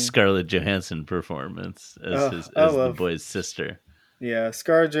early citizen. Scarlett Johansson performance as I the love- boy's sister. Yeah,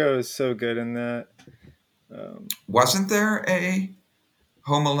 ScarJo is so good in that. Wasn't there a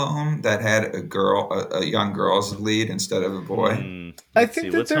Home Alone that had a young girl as the lead instead of a boy? I Let's think see,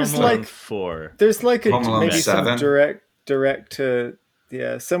 that what's there's Home Alone like 4. there's like Home Alone maybe 7? some direct to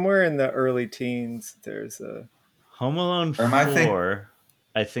somewhere in the early teens. There's a Home Alone Or am I 4,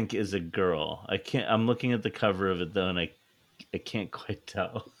 I think, is a girl. I'm looking at the cover of it though, and I can't quite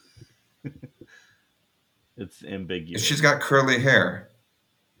tell. It's ambiguous. She's got curly hair.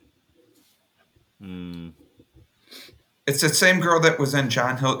 It's the same girl that was in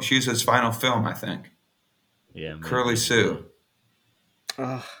John Hughes' final film, I think. Yeah, maybe. Curly Sue.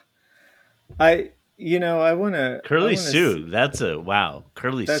 I want to Curly Sue. That's a wow.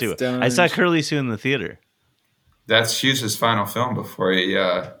 Curly That's Sue. done. I saw Curly Sue in the theater. That's Hughes' final film before he.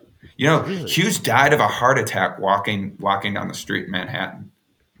 Hughes died of a heart attack walking down the street in Manhattan.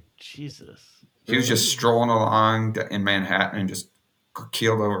 Jesus. He was just strolling along in Manhattan and just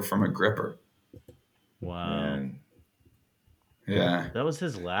keeled over from a gripper. Wow. Yeah. That was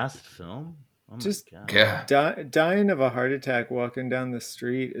his last film. Oh my Just god. Yeah. dying of a heart attack walking down the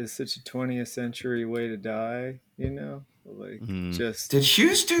street is such a 20th century way to die, you know? Like, just Did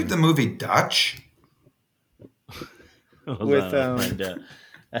Hughes do the movie Dutch? Hold with on, I'll find out.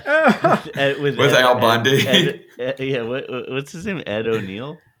 With Al Bundy? Yeah, what's his name? Ed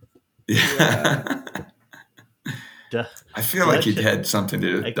O'Neill? Yeah. I feel like he had something to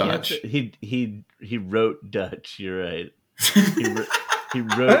do with Dutch. He wrote Dutch. You're right. He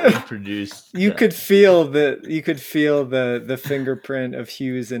wrote and produced. you Dutch. could feel the fingerprint of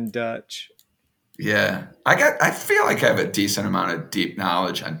Hughes in Dutch. Yeah, I feel like I have a decent amount of deep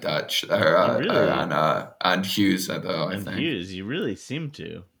knowledge on Dutch or on Hughes though. I think Hughes, you really seem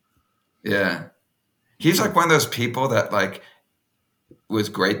to. Yeah, he's like one of those people that like was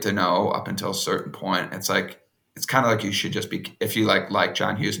great to know up until a certain point. It's like it's kind of like you should just be if you like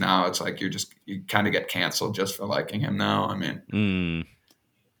John Hughes now. It's like you kind of get canceled just for liking him now. I mean,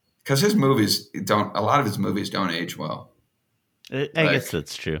 because his movies don't. A lot of his movies don't age well. I guess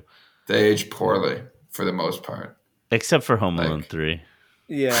that's true. They age poorly for the most part. Except for Home Alone 3.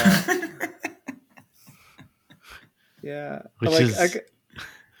 Yeah. Yeah. Which like, is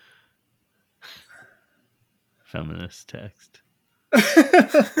feminist text.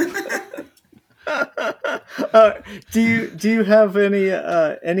 Do you have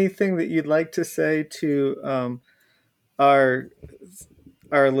anything that you'd like to say to our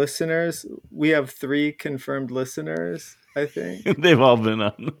listeners? We have 3 confirmed listeners, I think. They've all been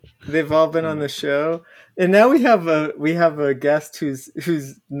on. They've all been on the show, and now we have a guest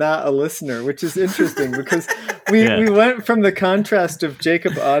who's not a listener, which is interesting because we went from the contrast of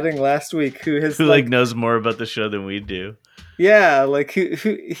Jacob Odding last week, who knows more about the show than we do. Yeah, like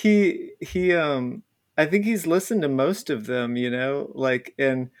he I think he's listened to most of them, you know, like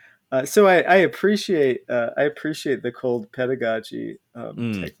and. So I appreciate the cold pedagogy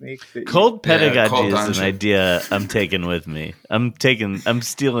technique. Cold pedagogy is an idea I'm taking with me. I'm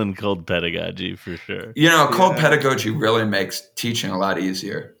stealing cold pedagogy for sure. You know, cold pedagogy really makes teaching a lot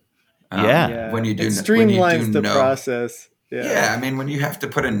easier. When you do, it streamlines the process. Yeah, I mean, when you have to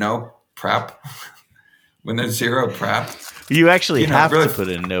put in no prep, when there's zero prep, you actually have to put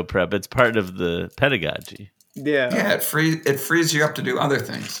in no prep. It's part of the pedagogy. Yeah, it frees you up to do other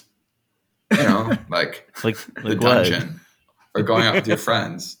things. You know, like the dungeon, or going out with your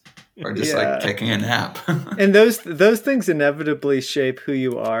friends, or just like taking a nap. And those things inevitably shape who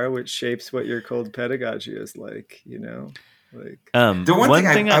you are, which shapes what your cold pedagogy is like. You know, like the one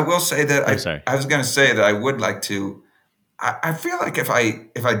thing I will say that I was going to say that I would like to. I feel like if I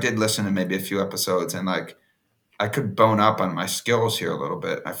did listen to maybe a few episodes and like I could bone up on my skills here a little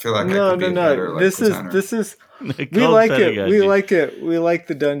bit. I feel like I could be a better presenter. This is we like it. We like it. We like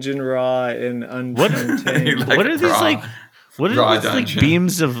the dungeon raw and untamed. What are these like? What are these like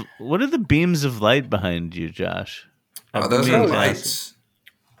beams of? What are the beams of light behind you, Josh? Oh, those are lights.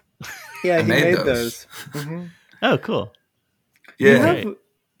 Yeah, he made those. Mm-hmm. Oh, cool. Yeah,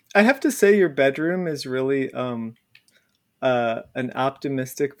 I have to say your bedroom is really an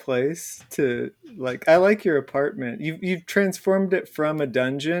optimistic place to like. I like your apartment. You've transformed it from a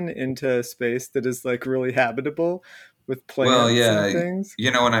dungeon into a space that is like really habitable with plants and things.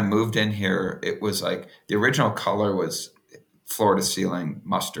 You know, when I moved in here, it was like the original color was floor to ceiling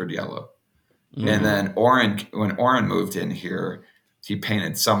mustard yellow, and then when Oren moved in here, he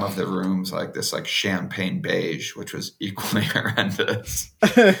painted some of the rooms like this, like champagne beige, which was equally horrendous.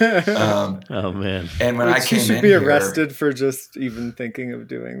 Oh man! And when I came in, you should be arrested for just even thinking of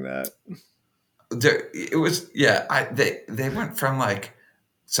doing that. It was they went from like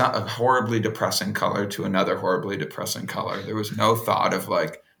a horribly depressing color to another horribly depressing color. There was no thought of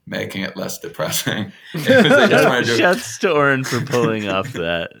like making it less depressing. Shouts to Oren for pulling off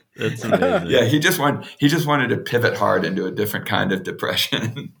that. That's amazing. Yeah, he just wanted to pivot hard into a different kind of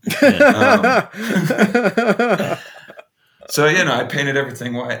depression. So I painted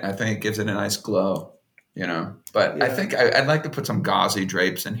everything white. I think it gives it a nice glow. But I think I'd like to put some gauzy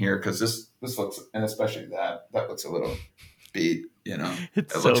drapes in here because this looks, and especially that looks a little beat. It's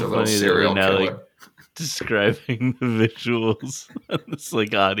it so looks a little funny serial that we're now killer. like describing the visuals on this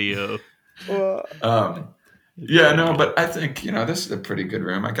like audio. But I think this is a pretty good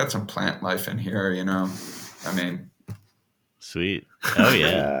room. I got some plant life in here. I mean, sweet. Oh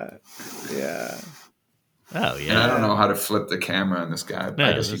yeah. Yeah. Oh yeah. And I don't know how to flip the camera on this guy. No,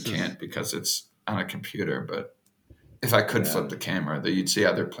 I guess you can't because it's on a computer. But if I could flip the camera, you'd see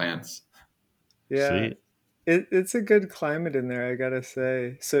other plants. Yeah. Sweet. It's a good climate in there, I gotta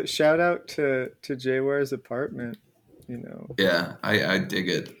say. So shout out to Jayware's apartment. Yeah, I dig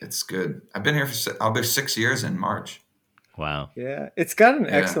it. It's good. I've been here I'll be 6 years in March. Wow. Yeah, it's got an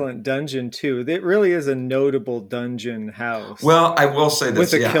excellent dungeon too. It really is a notable dungeon house. Well, I will say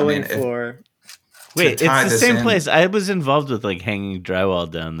this. with a killing floor. Wait, it's the same place. I was involved with like hanging drywall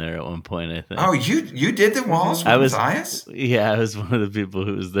down there at one point, I think. Oh, you did the walls with Matthias? Yeah, I was one of the people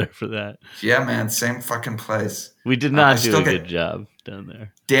who was there for that. Yeah, man, same fucking place. We did not do a good job down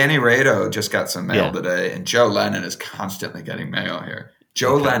there. Danny Rado just got some mail today, and Joe Lennon is constantly getting mail here.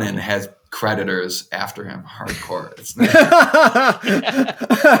 Joe Lennon has creditors after him, hardcore. It's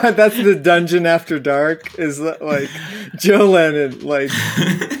That's the dungeon after dark. Is like Joe Lennon, like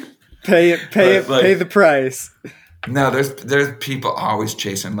pay the price. No, there's people always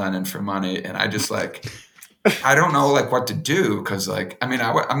chasing Lennon for money, and I just like I don't know like what to do because like I mean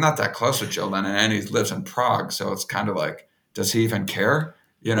I'm not that close with Joe Lennon, and he lives in Prague, so it's kind of like does he even care?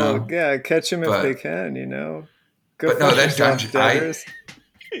 You know? Well, yeah, catch him if they can. You know. Go but no, that dungeon.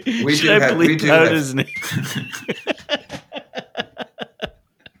 We do have his name.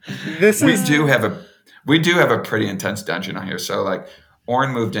 We do have a pretty intense dungeon on here. So like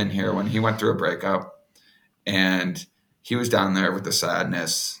Oren moved in here when he went through a breakup, and he was down there with the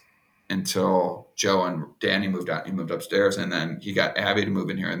sadness until Joe and Danny moved out. He moved upstairs, and then he got Abby to move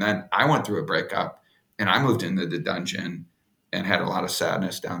in here, and then I went through a breakup, and I moved into the dungeon and had a lot of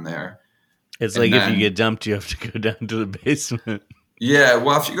sadness down there. It's and like then, if you get dumped, you have to go down to the basement. Yeah,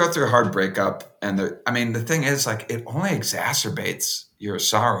 well, if you go through a hard breakup, and the thing is, like, it only exacerbates your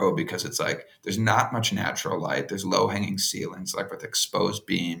sorrow because it's like there's not much natural light. There's low-hanging ceilings, like with exposed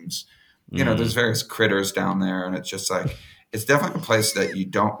beams. You know, there's various critters down there, and it's just like it's definitely a place that you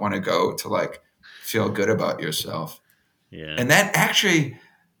don't want to go to, like, feel good about yourself. Yeah, and that actually.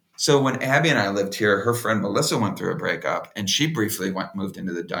 So when Abby and I lived here, her friend Melissa went through a breakup, and she briefly moved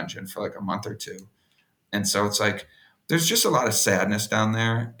into the dungeon for like a month or two, and so it's like. There's just a lot of sadness down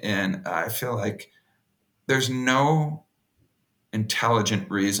there, and I feel like there's no intelligent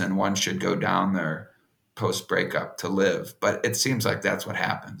reason one should go down there post-breakup to live, but it seems like that's what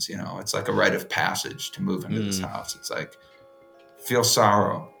happens, you know? It's like a rite of passage to move into this house. It's like feel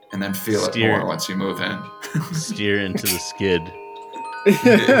sorrow and then feel it more once you move in. Steer into the skid.